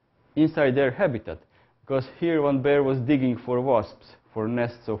inside their habitat. Because here one bear was digging for wasps, for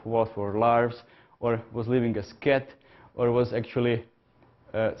nests of wasps or larvae, or was living as cat, or was actually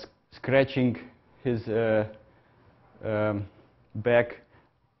scratching his back,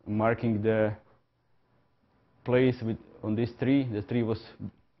 marking the place on this tree. The tree was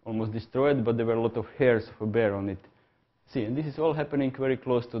almost destroyed, but there were a lot of hairs of a bear on it. See, and this is all happening very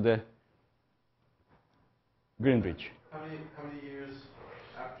close to the Green Bridge. How many years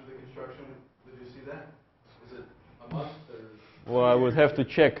after the construction did you see that? Was it a month or? Well, I would have to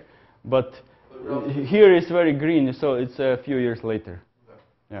check, but here is very green, so it's a few years later. Okay.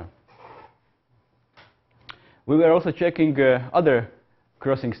 Yeah. We were also checking other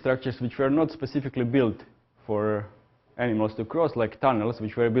crossing structures which were not specifically built for animals to cross, like tunnels,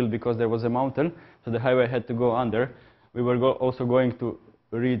 which were built because there was a mountain, so the highway had to go under. We were also going to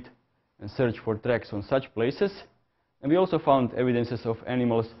read and search for tracks on such places, and we also found evidences of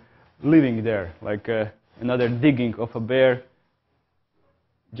animals living there, like another digging of a bear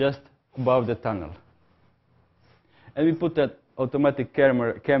just above the tunnel. And we put that automatic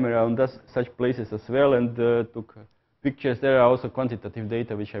camera on such places as well, and took pictures. There are also quantitative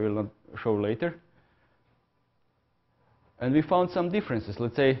data which I will not show later. And we found some differences.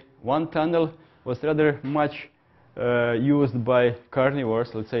 Let's say one tunnel was rather much used by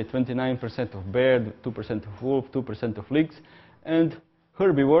carnivores, let's say 29% of bear, 2% of wolf, 2% of lynx, and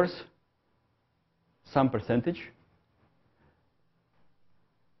herbivores, some percentage.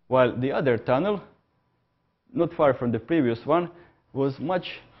 While the other tunnel, not far from the previous one, was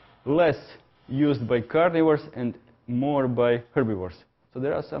much less used by carnivores and more by herbivores. So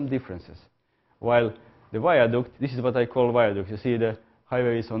there are some differences. While the viaduct, this is what I call viaduct. You see the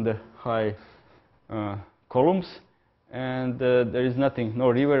highway is on the high columns, and there is nothing, no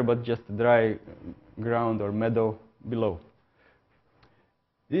river, but just dry ground or meadow below.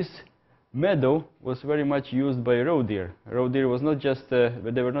 This meadow was very much used by roe deer. Roe deer was not just,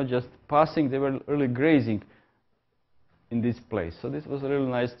 they were not just passing, they were really grazing in this place. So this was really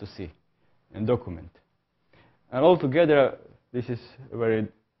nice to see and document. And altogether, this is a very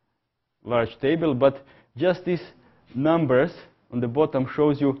large table, but just these numbers on the bottom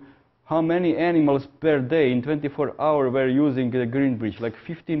shows you how many animals per day in 24 hours were using the Green Bridge, like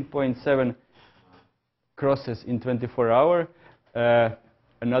 15.7 crosses in 24 hours.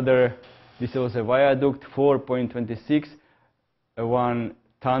 Another, this was a viaduct, 4.26, one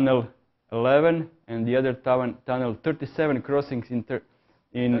tunnel, 11, and the other tunnel, 37 crossings in.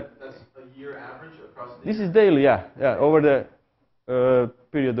 That's a year average across the This is daily, yeah, over the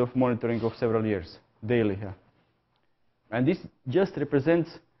period of monitoring of several years, daily, yeah. And this just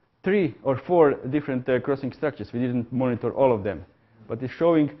represents 3 or 4 different crossing structures. We didn't monitor all of them, but it's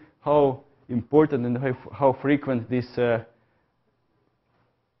showing how important and how frequent these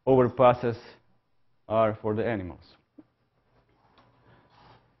overpasses are for the animals.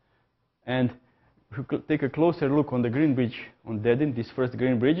 And if we could take a closer look on the Green Bridge on Dedin, this first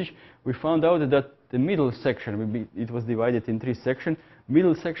Green Bridge, we found out that the middle section, it was divided in 3 sections,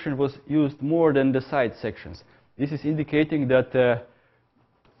 middle section was used more than the side sections. This is indicating that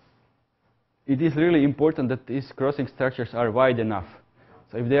it is really important that these crossing structures are wide enough.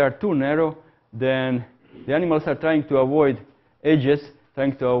 So if they are too narrow, then the animals are trying to avoid edges,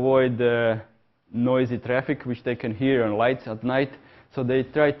 trying to avoid noisy traffic, which they can hear on lights at night. So they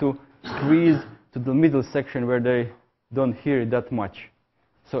try to squeeze to the middle section where they don't hear it that much.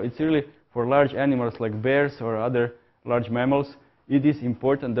 So it's really, for large animals like bears or other large mammals, it is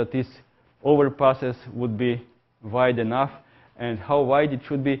important that these overpasses would be wide enough. And how wide it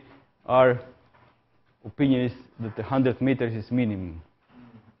should be, our opinion is that 100 meters is minimum.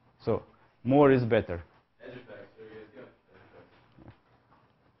 So more is better.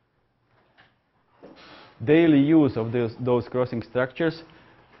 Daily use of those crossing structures,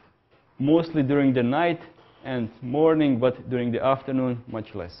 mostly during the night and morning, but during the afternoon,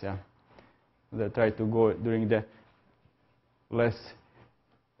 much less. Yeah, they try to go during the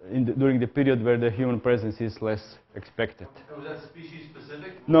during the period where the human presence is less expected. Was that species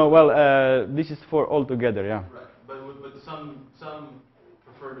specific? No, well, this is for all together. Yeah. Right, but some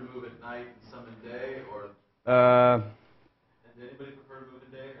prefer to move at night, and some in day, or. Did anybody prefer to move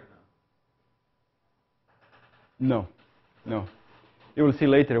in day or no? No. You will see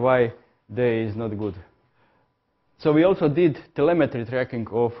later why day is not good. So we also did telemetry tracking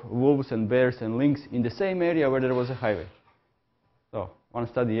of wolves and bears and lynx in the same area where there was a highway. So one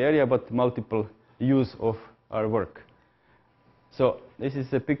study area, but multiple use of our work. So this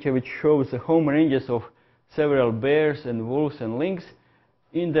is a picture which shows the home ranges of several bears and wolves and lynx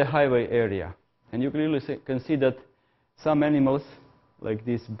in the highway area. And you clearly can see that some animals, like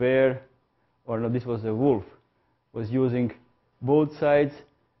this bear, or no, this was a wolf, was using both sides,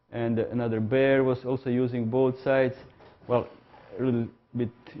 and another bear was also using both sides. Well, a little bit,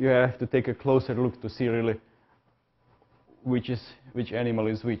 you have to take a closer look to see really which animal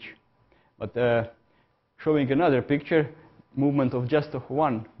is which. But showing another picture, movement of just of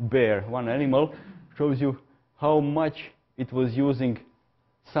one bear, one animal, shows you how much it was using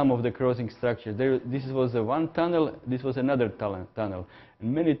some of the crossing structures. This was one tunnel, this was another tunnel.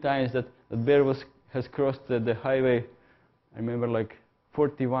 And many times that the bear has crossed the highway, I remember like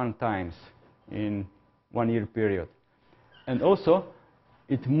 41 times in 1 year period. And also,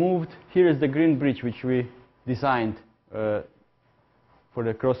 it moved, here is the green bridge which we designed for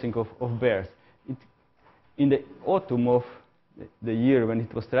the crossing of bears. In the autumn of the year when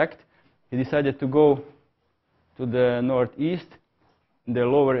it was tracked, he decided to go to the northeast, in the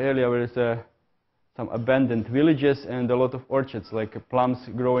lower area where there's some abandoned villages and a lot of orchards, like plums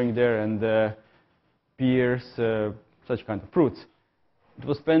growing there and pears, such kind of fruits. It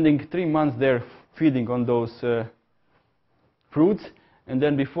was spending 3 months there feeding on those fruits, and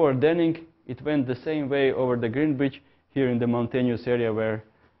then before denning, it went the same way over the green bridge here in the mountainous area where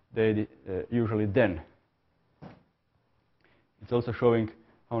they usually den. It's also showing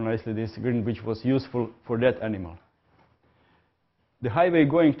how nicely this green bridge was useful for that animal. The highway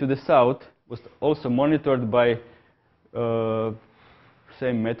going to the south was also monitored by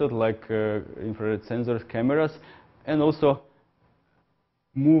same method like infrared sensors, cameras, and also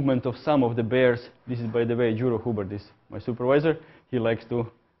movement of some of the bears. This is, by the way, Juro Huber, this my supervisor. He likes to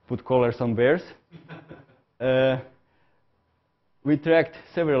put collars on bears. We tracked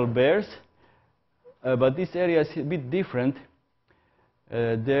several bears, but this area is a bit different.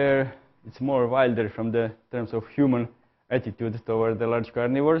 There, it's more wilder from the terms of human attitude toward the large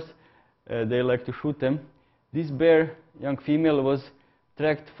carnivores. They like to shoot them. This bear, young female, was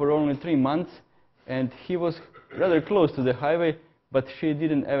tracked for only 3 months, and he was rather close to the highway, but she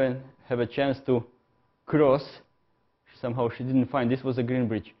didn't even have a chance to cross. Somehow she didn't find, this was a green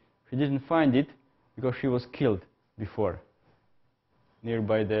bridge. She didn't find it because she was killed before,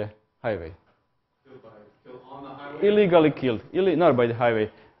 nearby the highway. Killed on the highway? Illegally killed, not by the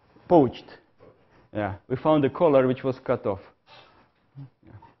highway, poached. Yeah, we found the collar which was cut off.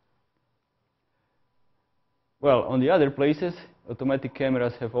 Yeah. Well, on the other places, automatic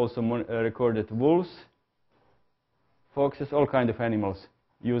cameras have also recorded wolves, foxes, all kinds of animals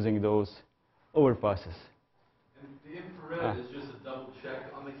using those overpasses. And the infrared is just a double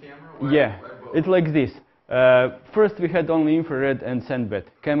check on the camera? Yeah, it's like this. First we had only infrared and sandbed.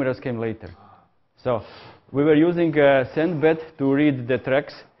 Cameras came later. So we were using sandbed to read the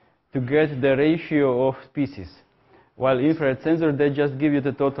tracks to get the ratio of species. While infrared sensor, they just give you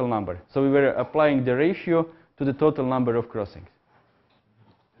the total number. So we were applying the ratio to the total number of crossings.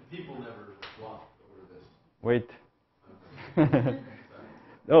 And people never flocked over this. Wait.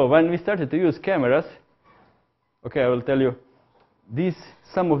 Oh, when we started to use cameras, okay, I will tell you,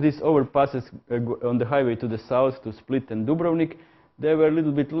 some of these overpasses on the highway to the south, to Split and Dubrovnik, they were a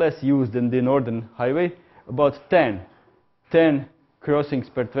little bit less used than the northern highway, about 10 crossings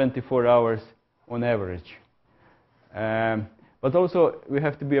per 24 hours on average. But also we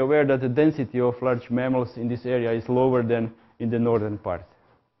have to be aware that the density of large mammals in this area is lower than in the northern part.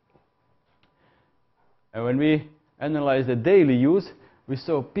 And when we analyzed the daily use, we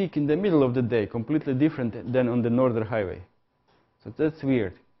saw a peak in the middle of the day, completely different than on the northern highway. So that's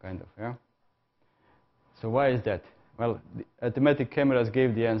weird, kind of, yeah? So why is that? Well, the automatic cameras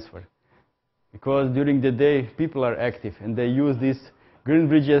gave the answer. Because during the day, people are active, and they use these green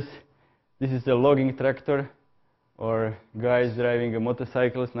bridges. This is a logging tractor, or guys driving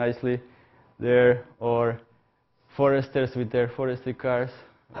motorcycles nicely there, or foresters with their forestry cars.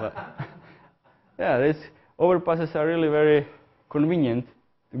 Yeah, these overpasses are really very convenient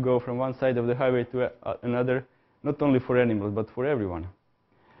to go from one side of the highway to another, not only for animals, but for everyone.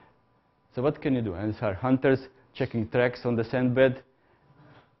 So what can you do? And these are hunters checking tracks on the sandbed,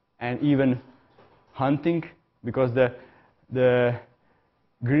 and even hunting, because the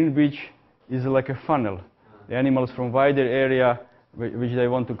green bridge is like a funnel. The animals from wider area which they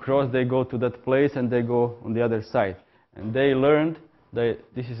want to cross, they go to that place and they go on the other side. And they learned that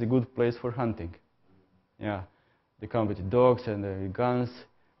this is a good place for hunting. Yeah, they come with dogs and guns,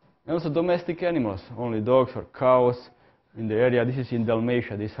 and also domestic animals, only dogs or cows in the area. This is in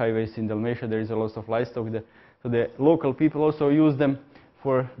Dalmatia, this highway is in Dalmatia, there is a lot of livestock there. So the local people also use them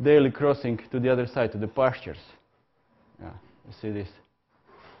for daily crossing to the other side, to the pastures. Yeah, you see this.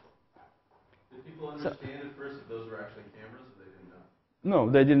 Did people understand at first that those were actually cameras, or they didn't know?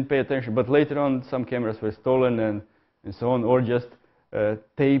 No, they didn't pay attention, but later on some cameras were stolen and so on, or just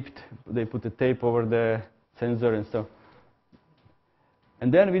taped. They put a tape over the sensor and so.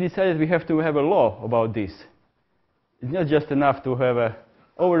 And then we decided we have to have a law about this. It's not just enough to have an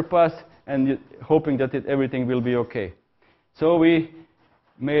overpass and hoping that everything will be okay. So we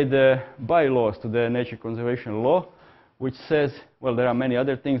made bylaws to the nature conservation law, which says, well, there are many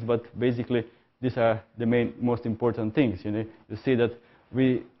other things, but basically these are the most important things. You see that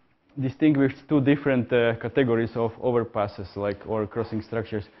we distinguished two different categories of overpasses, or crossing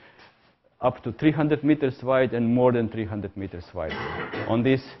structures, up to 300 meters wide and more than 300 meters wide. On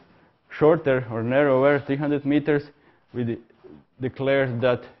this shorter or narrower 300 meters, we declared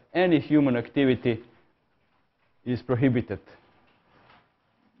that any human activity is prohibited.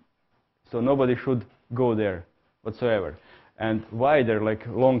 So nobody should go there whatsoever. And wider, like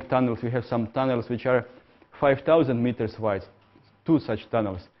long tunnels, we have some tunnels which are 5,000 meters wide, two such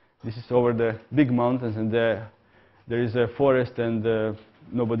tunnels. This is over the big mountains, and there is a forest, and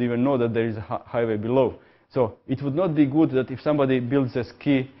nobody even knows that there is a highway below. So it would not be good that if somebody builds a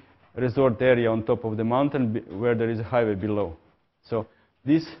ski resort area on top of the mountain where there is a highway below. So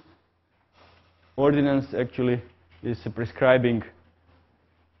this ordinance actually is prescribing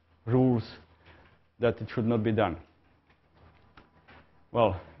rules that it should not be done.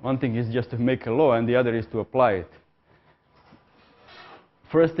 Well, one thing is just to make a law, and the other is to apply it.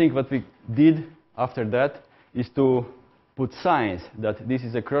 First thing what we did after that is to put signs that this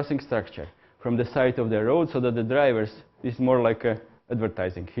is a crossing structure from the side of the road, so that the drivers, this is more like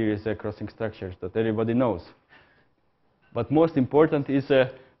advertising. Here is a crossing structure that everybody knows. But most important is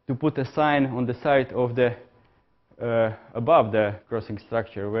to put a sign on the side of the above the crossing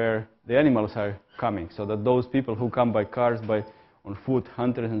structure where the animals are coming, so that those people who come by cars, on foot,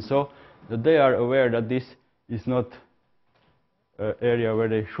 hunters and so, that they are aware that this is not an area where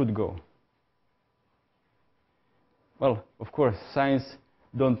they should go. Well, of course, signs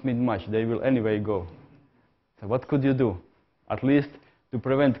don't mean much. They will anyway go. So what could you do? At least to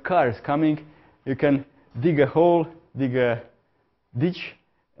prevent cars coming, you can dig a hole, dig a ditch,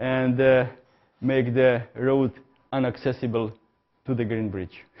 and make the road inaccessible to the green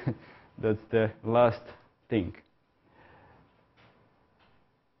bridge. That's the last thing.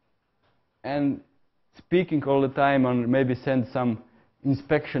 And speaking all the time, and maybe send some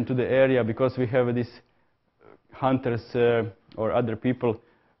inspection to the area, because we have these hunters or other people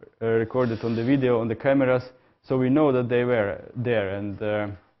recorded on the video, on the cameras, so we know that they were there, and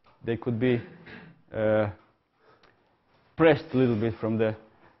they could be pressed a little bit from the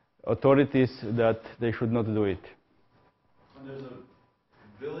authorities that they should not do it. And there's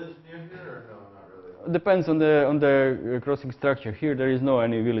a village near here, or no, not really? Depends on the crossing structure. Here there is no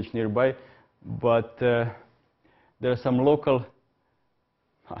any village nearby, but there are some local.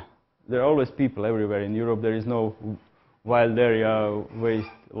 There are always people everywhere in Europe. There is no wild area waste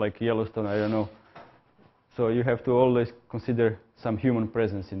like Yellowstone, I don't know. So you have to always consider some human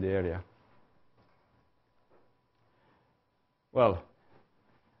presence in the area. Well,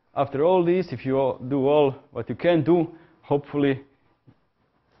 after all this, if you do all what you can do, hopefully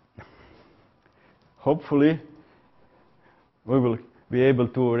we will be able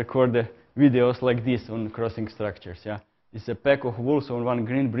to record the videos like this on crossing structures. Yeah, it's a pack of wolves on one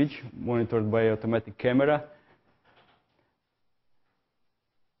green bridge, monitored by automatic camera.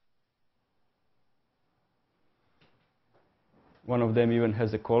 One of them even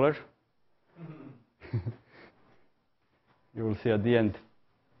has a collar. You will see at the end. Is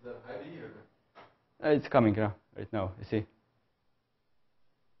that Heidi or? It's coming now, right now, you see.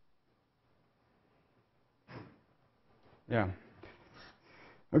 Yeah.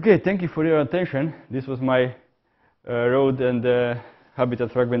 Okay, thank you for your attention. This was my road and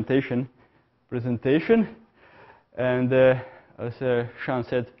habitat fragmentation presentation. And as Sean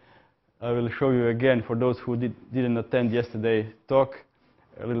said, I will show you again, for those who didn't attend yesterday's talk,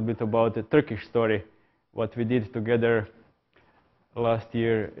 a little bit about the Turkish story, what we did together last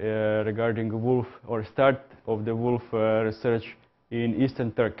year regarding wolf, or start of the wolf research in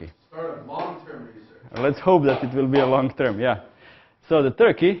eastern Turkey. Start of long-term research. Let's hope that it will be a long term, yeah. So the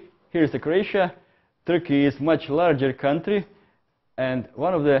Turkey, here's the Croatia. Turkey is much larger country, and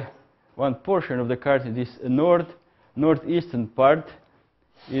one portion of the country, this northeastern part,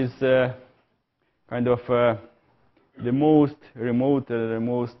 is kind of the most remote, the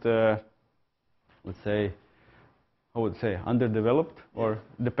most, let's say, I would say underdeveloped, or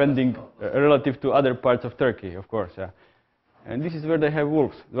depending relative to other parts of Turkey, of course. Yeah. And this is where they have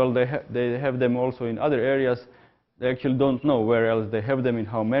wolves. Well, they have them also in other areas. They actually don't know where else they have them, in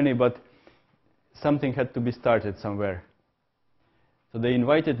how many, but something had to be started somewhere. So they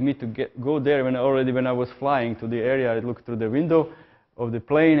invited me to go there when I was flying to the area. I looked through the window of the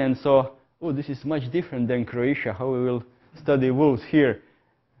plane and saw, oh, this is much different than Croatia, how we will study wolves here.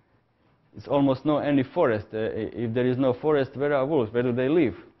 it's almost no any forest. If there is no forest, where are wolves? Where do they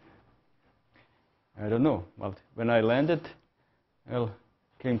live? I don't know. Well, when I landed, well,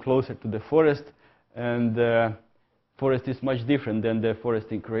 came closer to the forest, and forest is much different than the forest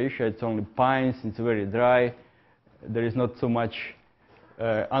in Croatia. It's only pines. It's very dry. There is not so much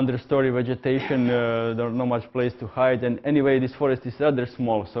understory vegetation. There's not much place to hide. And anyway, this forest is rather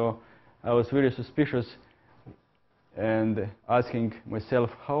small, so I was very suspicious and asking myself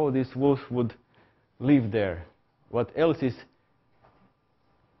how these wolves would live there. What else is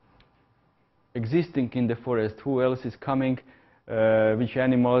existing in the forest? Who else is coming? Which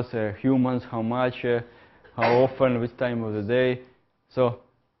animals? Humans? How much? How often? Which time of the day? So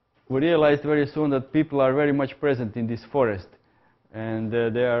we realized very soon that people are very much present in this forest, and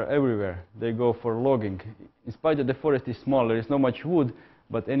they are everywhere. They go for logging. In spite of the forest is small, there is not much wood,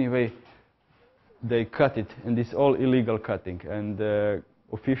 but anyway, they cut it, and it's all illegal cutting, and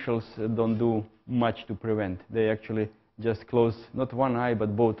officials don't do much to prevent. They actually just close not one eye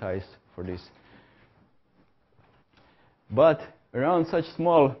but both eyes for this. But around such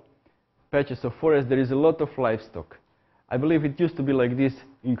small patches of forest there is a lot of livestock. I believe it used to be like this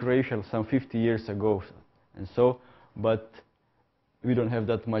in Croatia some 50 years ago, and so, but we don't have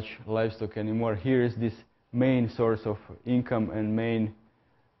that much livestock anymore. Here is this main source of income and main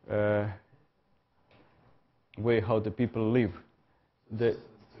way how the people live. The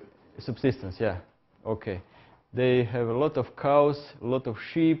subsistence, yeah. Okay. They have a lot of cows, a lot of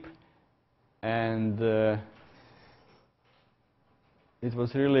sheep, and it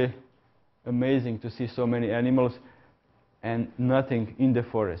was really amazing to see so many animals and nothing in the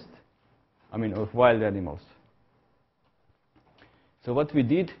forest. I mean, of wild animals. So what we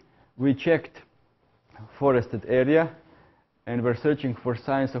did, we checked forested area and were searching for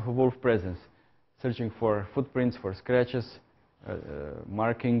signs of a wolf presence. Searching for footprints, for scratches,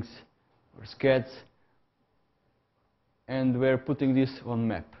 markings, or scats, and we're putting this on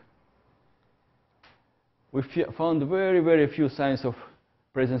map. We found very, very few signs of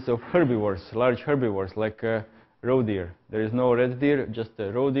presence of herbivores, large herbivores, like roe deer. There is no red deer, just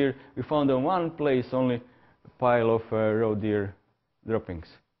roe deer. We found in one place only a pile of roe deer droppings.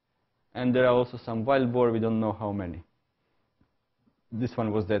 And there are also some wild boar, we don't know how many. This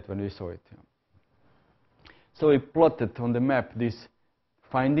one was dead when we saw it. So we plotted on the map these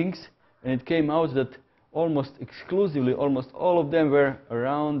findings, and it came out that almost exclusively, almost all of them were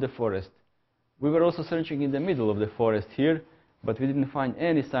around the forest. We were also searching in the middle of the forest here, but we didn't find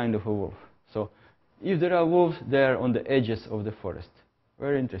any sign of a wolf. So if there are wolves, they are on the edges of the forest.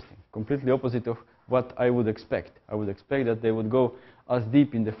 Very interesting. Completely opposite of what I would expect. I would expect that they would go as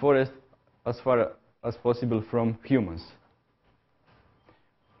deep in the forest as far as possible from humans.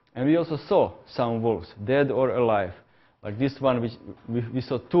 And we also saw some wolves, dead or alive. Like this one, which we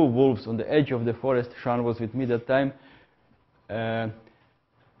saw two wolves on the edge of the forest. Sean was with me that time.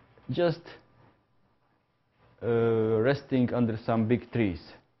 Just resting under some big trees.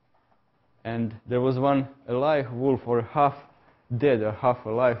 And there was one alive wolf, or half dead or half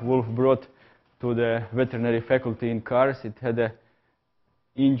alive wolf, brought to the veterinary faculty in cars. It had a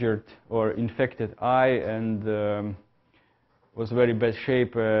injured or infected eye, and was very bad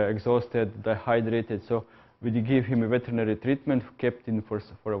shape, exhausted, dehydrated. So we gave him a veterinary treatment, kept him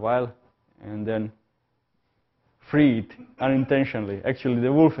for a while, and then freed unintentionally. Actually,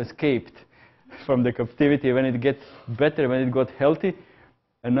 the wolf escaped from the captivity. When it gets better, when it got healthy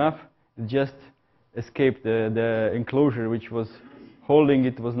enough, it just escaped. The enclosure which was holding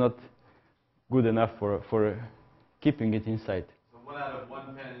it was not good enough for keeping it inside. So one out of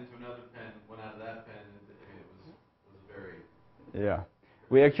one pen into another pen, one out of that pen, it was very... Yeah,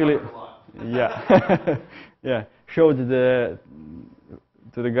 we actually, yeah, yeah, showed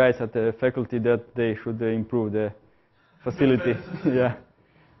to the guys at the faculty that they should improve the facility. Yeah,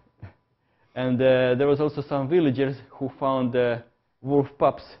 and there was also some villagers who found wolf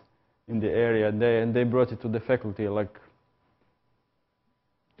pups in the area, and they brought it to the faculty, like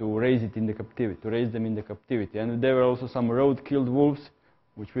to raise it in the captivity, to raise them in the captivity. And there were also some road-killed wolves,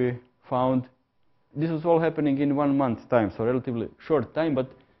 which we found. This was all happening in 1 month's time, so relatively short time,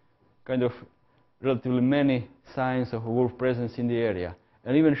 but kind of relatively many signs of a wolf presence in the area.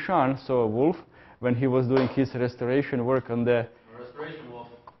 And even Sean saw a wolf when he was doing his restoration work on the restoration wolf.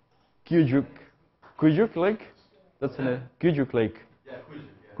 Kujuk Lake? That's a Kujuk Lake. Yeah, Kujuk.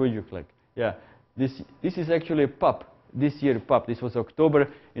 Yeah. Kujuk Lake. Yeah. This is actually a pup. This year pup. This was October.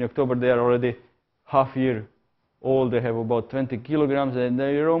 In October they are already half year old. They have about 20 kilograms, and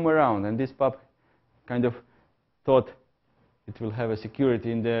they roam around. And this pup kind of thought it will have a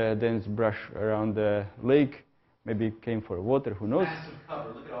security in the dense brush around the lake. Maybe it came for water, who knows? Massive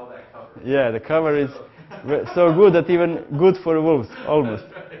cover. Look at all that cover. Yeah, the cover is so good that even good for wolves, almost.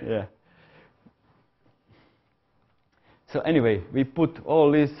 Right. Yeah. So anyway, we put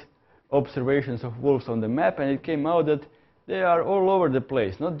all these observations of wolves on the map, and it came out that they are all over the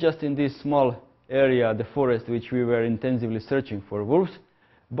place, not just in this small area, the forest, which we were intensively searching for wolves,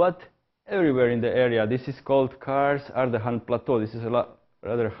 but everywhere in the area. This is called Kars-Ardahan Plateau. This is a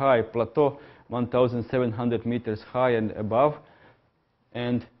rather high plateau, 1,700 meters high and above.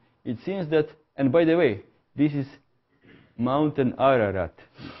 And it seems that, and by the way, this is Mountain Ararat.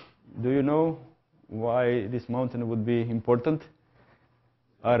 Do you know why this mountain would be important?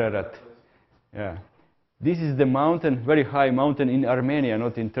 Ararat. Yeah. This is the mountain, very high mountain in Armenia,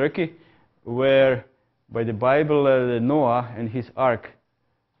 not in Turkey, where by the Bible Noah and his ark,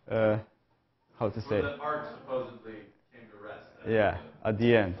 how to say? Well, the ark supposedly came to rest. Yeah, at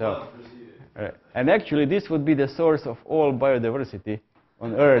the end. So, and actually, this would be the source of all biodiversity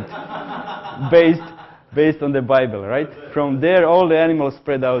on Earth, based on the Bible, right? From there, all the animals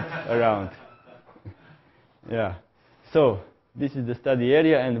spread out around. Yeah. So this is the study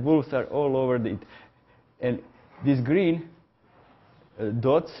area, and wolves are all over it. And these green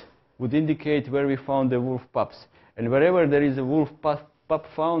dots would indicate where we found the wolf pups. And wherever there is a wolf pup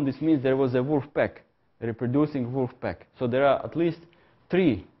found, this means there was a wolf pack, a reproducing wolf pack. So there are at least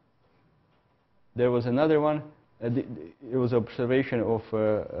 3. There was another one. It was observation of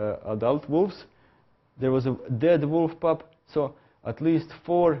adult wolves. There was a dead wolf pup. So at least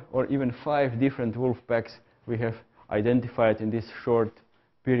 4 or even 5 different wolf packs we have identified in this short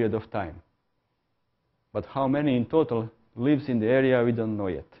period of time. But how many in total lives in the area, we don't know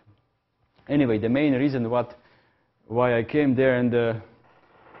yet. Anyway, the main reason why I came there, and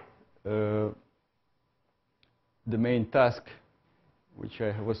the main task which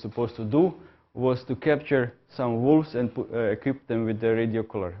I was supposed to do was to capture some wolves and equip them with the radio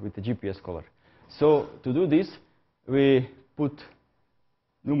collar, with the GPS collar. So to do this, we put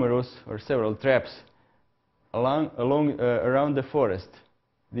numerous or several traps around the forest.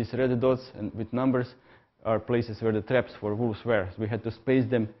 These red dots and with numbers are places where the traps for wolves were. So we had to space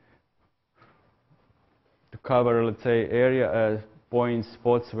them to cover, let's say, area points,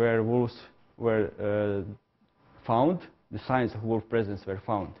 spots where wolves were found, the signs of wolf presence were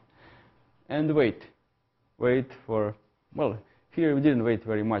found. And wait for, well, here we didn't wait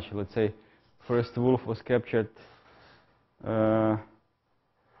very much. Let's say first wolf was captured 7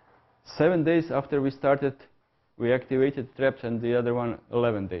 days after we started. We activated traps, and the other one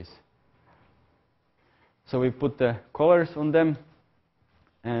 11 days. So we put the collars on them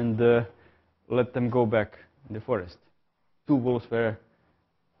and let them go back in the forest. 2 wolves were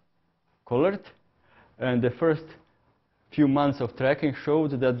collared, and the first few months of tracking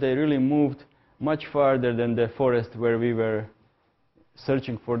showed that they really moved much farther than the forest where we were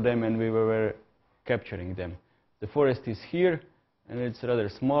searching for them and we were capturing them. The forest is here, and it's rather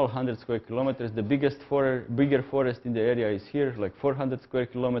small, 100 square kilometers. The bigger forest in the area is here, like 400 square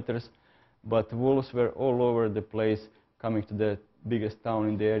kilometers. But wolves were all over the place, coming to the biggest town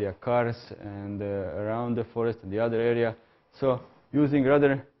in the area, Kars, and around the forest and the other area. So using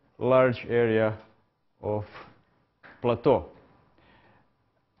rather large area of plateau.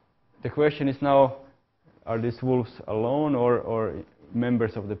 The question is now, are these wolves alone or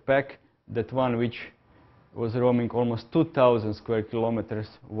members of the pack? That one which was roaming almost 2,000 square kilometers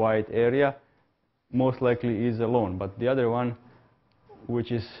wide area most likely is alone. But the other one,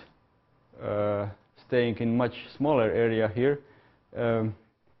 which is staying in much smaller area here,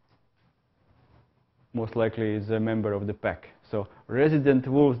 most likely is a member of the pack. So resident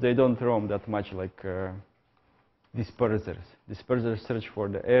wolves, they don't roam that much like dispersers. Dispersers search for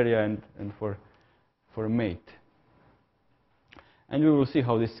the area and for a mate. And we will see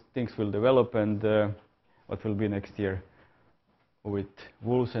how these things will develop and what will be next year with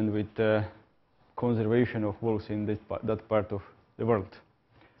wolves and with conservation of wolves in that part of the world.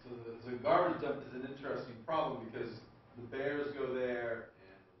 So the garbage dump is an interesting problem because the bears go there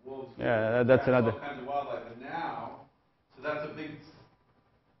and the wolves go yeah, there. that's another. All kinds of wildlife. And now, so that's a big,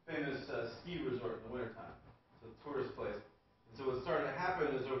 famous ski resort in the wintertime. It's a tourist place. And so what's starting to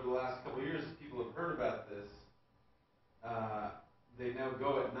happen is over the last couple of years, people have heard about this. They now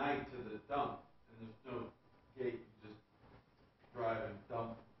go at night to the dump, and there's no gate. You just drive and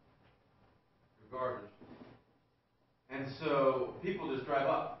dump your garbage. And so people just drive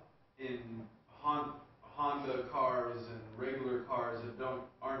up in Honda cars and regular cars that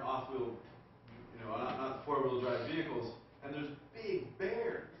aren't off-wheel, not four-wheel drive vehicles. And there's big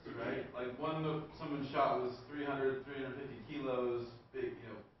bears, right? Like one that someone shot was 300, 350 kilos, big,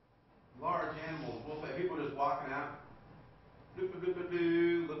 large animals. People just walking out, looking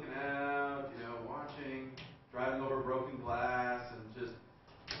out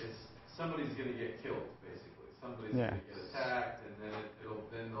companies Yeah. that get attacked, and then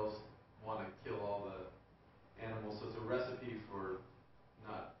they'll want to kill all the animals. So it's a recipe for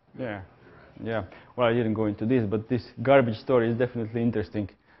not good interaction. Yeah. Well, I didn't go into this, but this garbage story is definitely interesting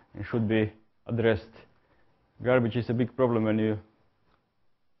and should be addressed. Garbage is a big problem when you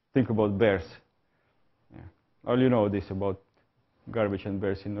think about bears. Yeah. Well, you know this about garbage and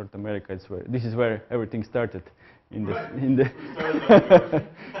bears in North America. This is where everything started. Yeah.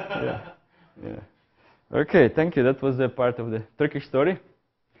 Okay, thank you. That was the part of the Turkish story.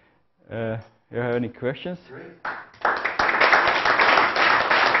 You have any questions? Great.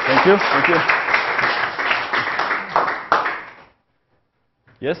 Thank you.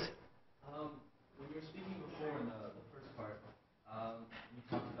 Yes? When you were speaking before in the first part, you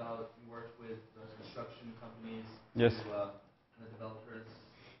talked about you worked with the construction companies, Yes. the developers,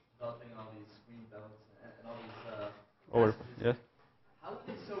 developing all these green belts and all these messages. Yes. How were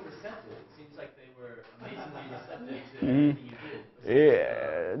they so receptive? It seems like they were amazingly receptive to Mhm. everything you did. Was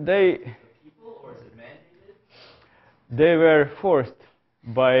it They the people, or is it mandated? They were forced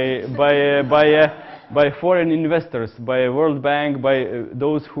by foreign investors, by World Bank, by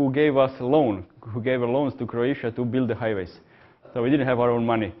those who gave us a loan, who gave loans to Croatia to build the highways. So we didn't have our own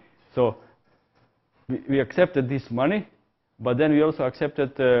money. So we accepted this money, but then we also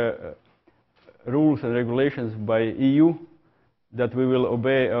accepted rules and regulations by EU that we will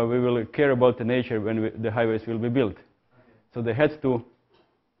obey, we will care about the nature when the highways will be built. So they had to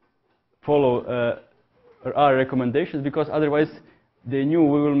follow our recommendations, because otherwise they knew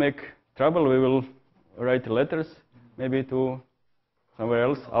we will make trouble. We will write letters, maybe to somewhere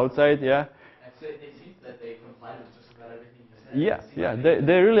else outside. Yeah. So it seems that they complied with just about everything you said. Yeah.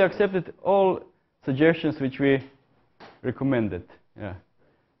 They really accepted all suggestions which we recommended. Yeah.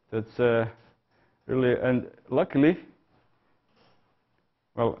 That's really, and luckily,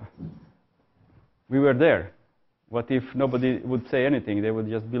 well, we were there. What if nobody would say anything? They would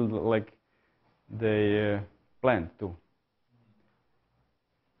just build like they planned to.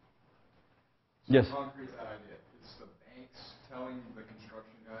 Yes. How concrete is that idea? It's the banks telling the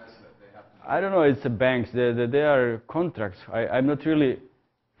construction guys that they have to. I don't know. It's the banks. They are contracts. I'm not really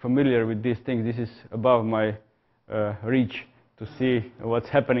familiar with these things. This is above my reach to see what's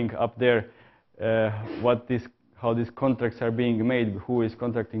happening up there. How these contracts are being made. Who is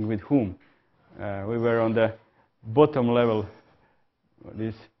contracting with whom? We were on the bottom level.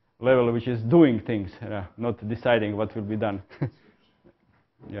 This level which is doing things, not deciding what will be done.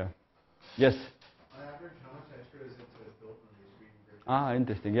 Yeah. Yes. On average, how much extra is it to build one of these green bridges?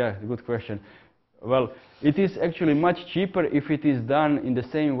 Interesting. Yeah, good question. Well, it is actually much cheaper if it is done in the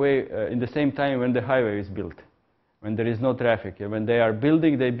same way, in the same time when the highway is built, when there is no traffic. When they are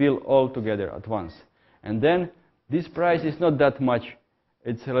building, they build all together at once. And then this price is not that much.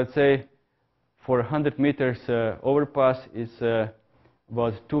 It's, let's say, for 100 meters overpass is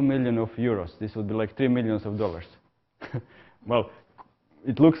about 2 million euros. This would be like $3 million. Well,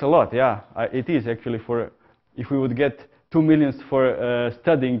 it looks a lot, yeah. It is actually for, if we would get 2 million for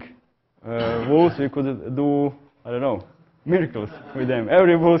studying walls, we could do, I don't know, miracles with them.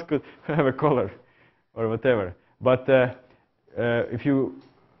 Every wall could have a color or whatever. But if you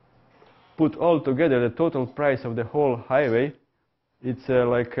put all together the total price of the whole highway, it's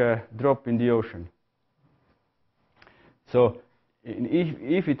like a drop in the ocean. So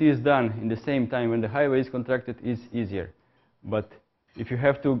if it is done in the same time when the highway is constructed, it's easier. But if you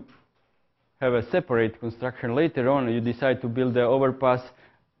have to have a separate construction later on, you decide to build the overpass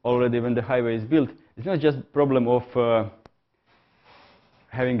already when the highway is built, it's not just a problem of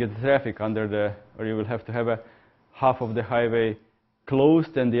having the traffic under the, or you will have to have a half of the highway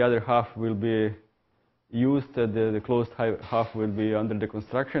closed and the other half will be used. The closed half will be under the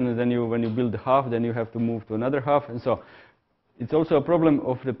construction, and then when you build the half, then you have to move to another half, and so it's also a problem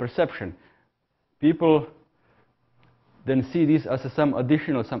of the perception. People then see this as some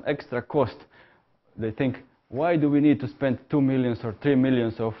additional, some extra cost. They think, why do we need to spend 2 million or 3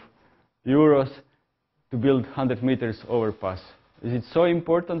 million euros to build 100 meters overpass? Is it so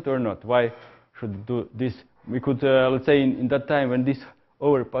important or not? Why should do this? We could, let's say, in that time when these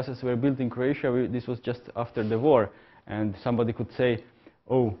overpasses were built in Croatia, this was just after the war, and somebody could say,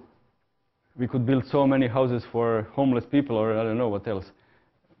 oh, we could build so many houses for homeless people, or I don't know what else.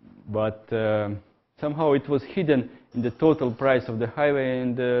 But somehow it was hidden in the total price of the highway,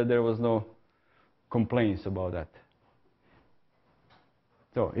 and there was no complaints about that.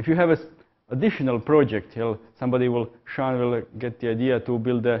 So if you have an additional project, somebody will get the idea to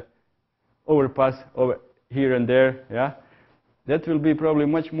build a overpass over here and there, yeah, that will be probably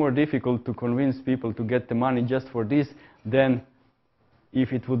much more difficult to convince people to get the money just for this than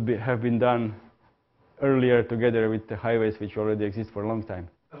if it would have been done earlier together with the highways which already exist for a long time.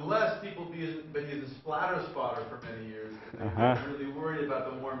 Unless people been using splatter spotter for many years, and they're really worried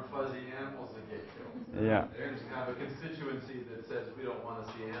about the warm, fuzzy animals that get killed. Yeah. They're going to have a constituency that says we don't want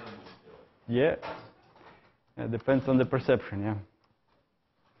to see animals killed. Yeah. It depends on the perception, yeah. You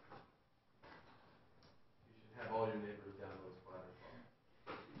should have all your neighbors download splatter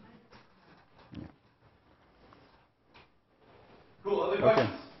spotter. Yeah. Cool. Other Okay.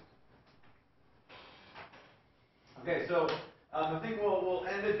 questions?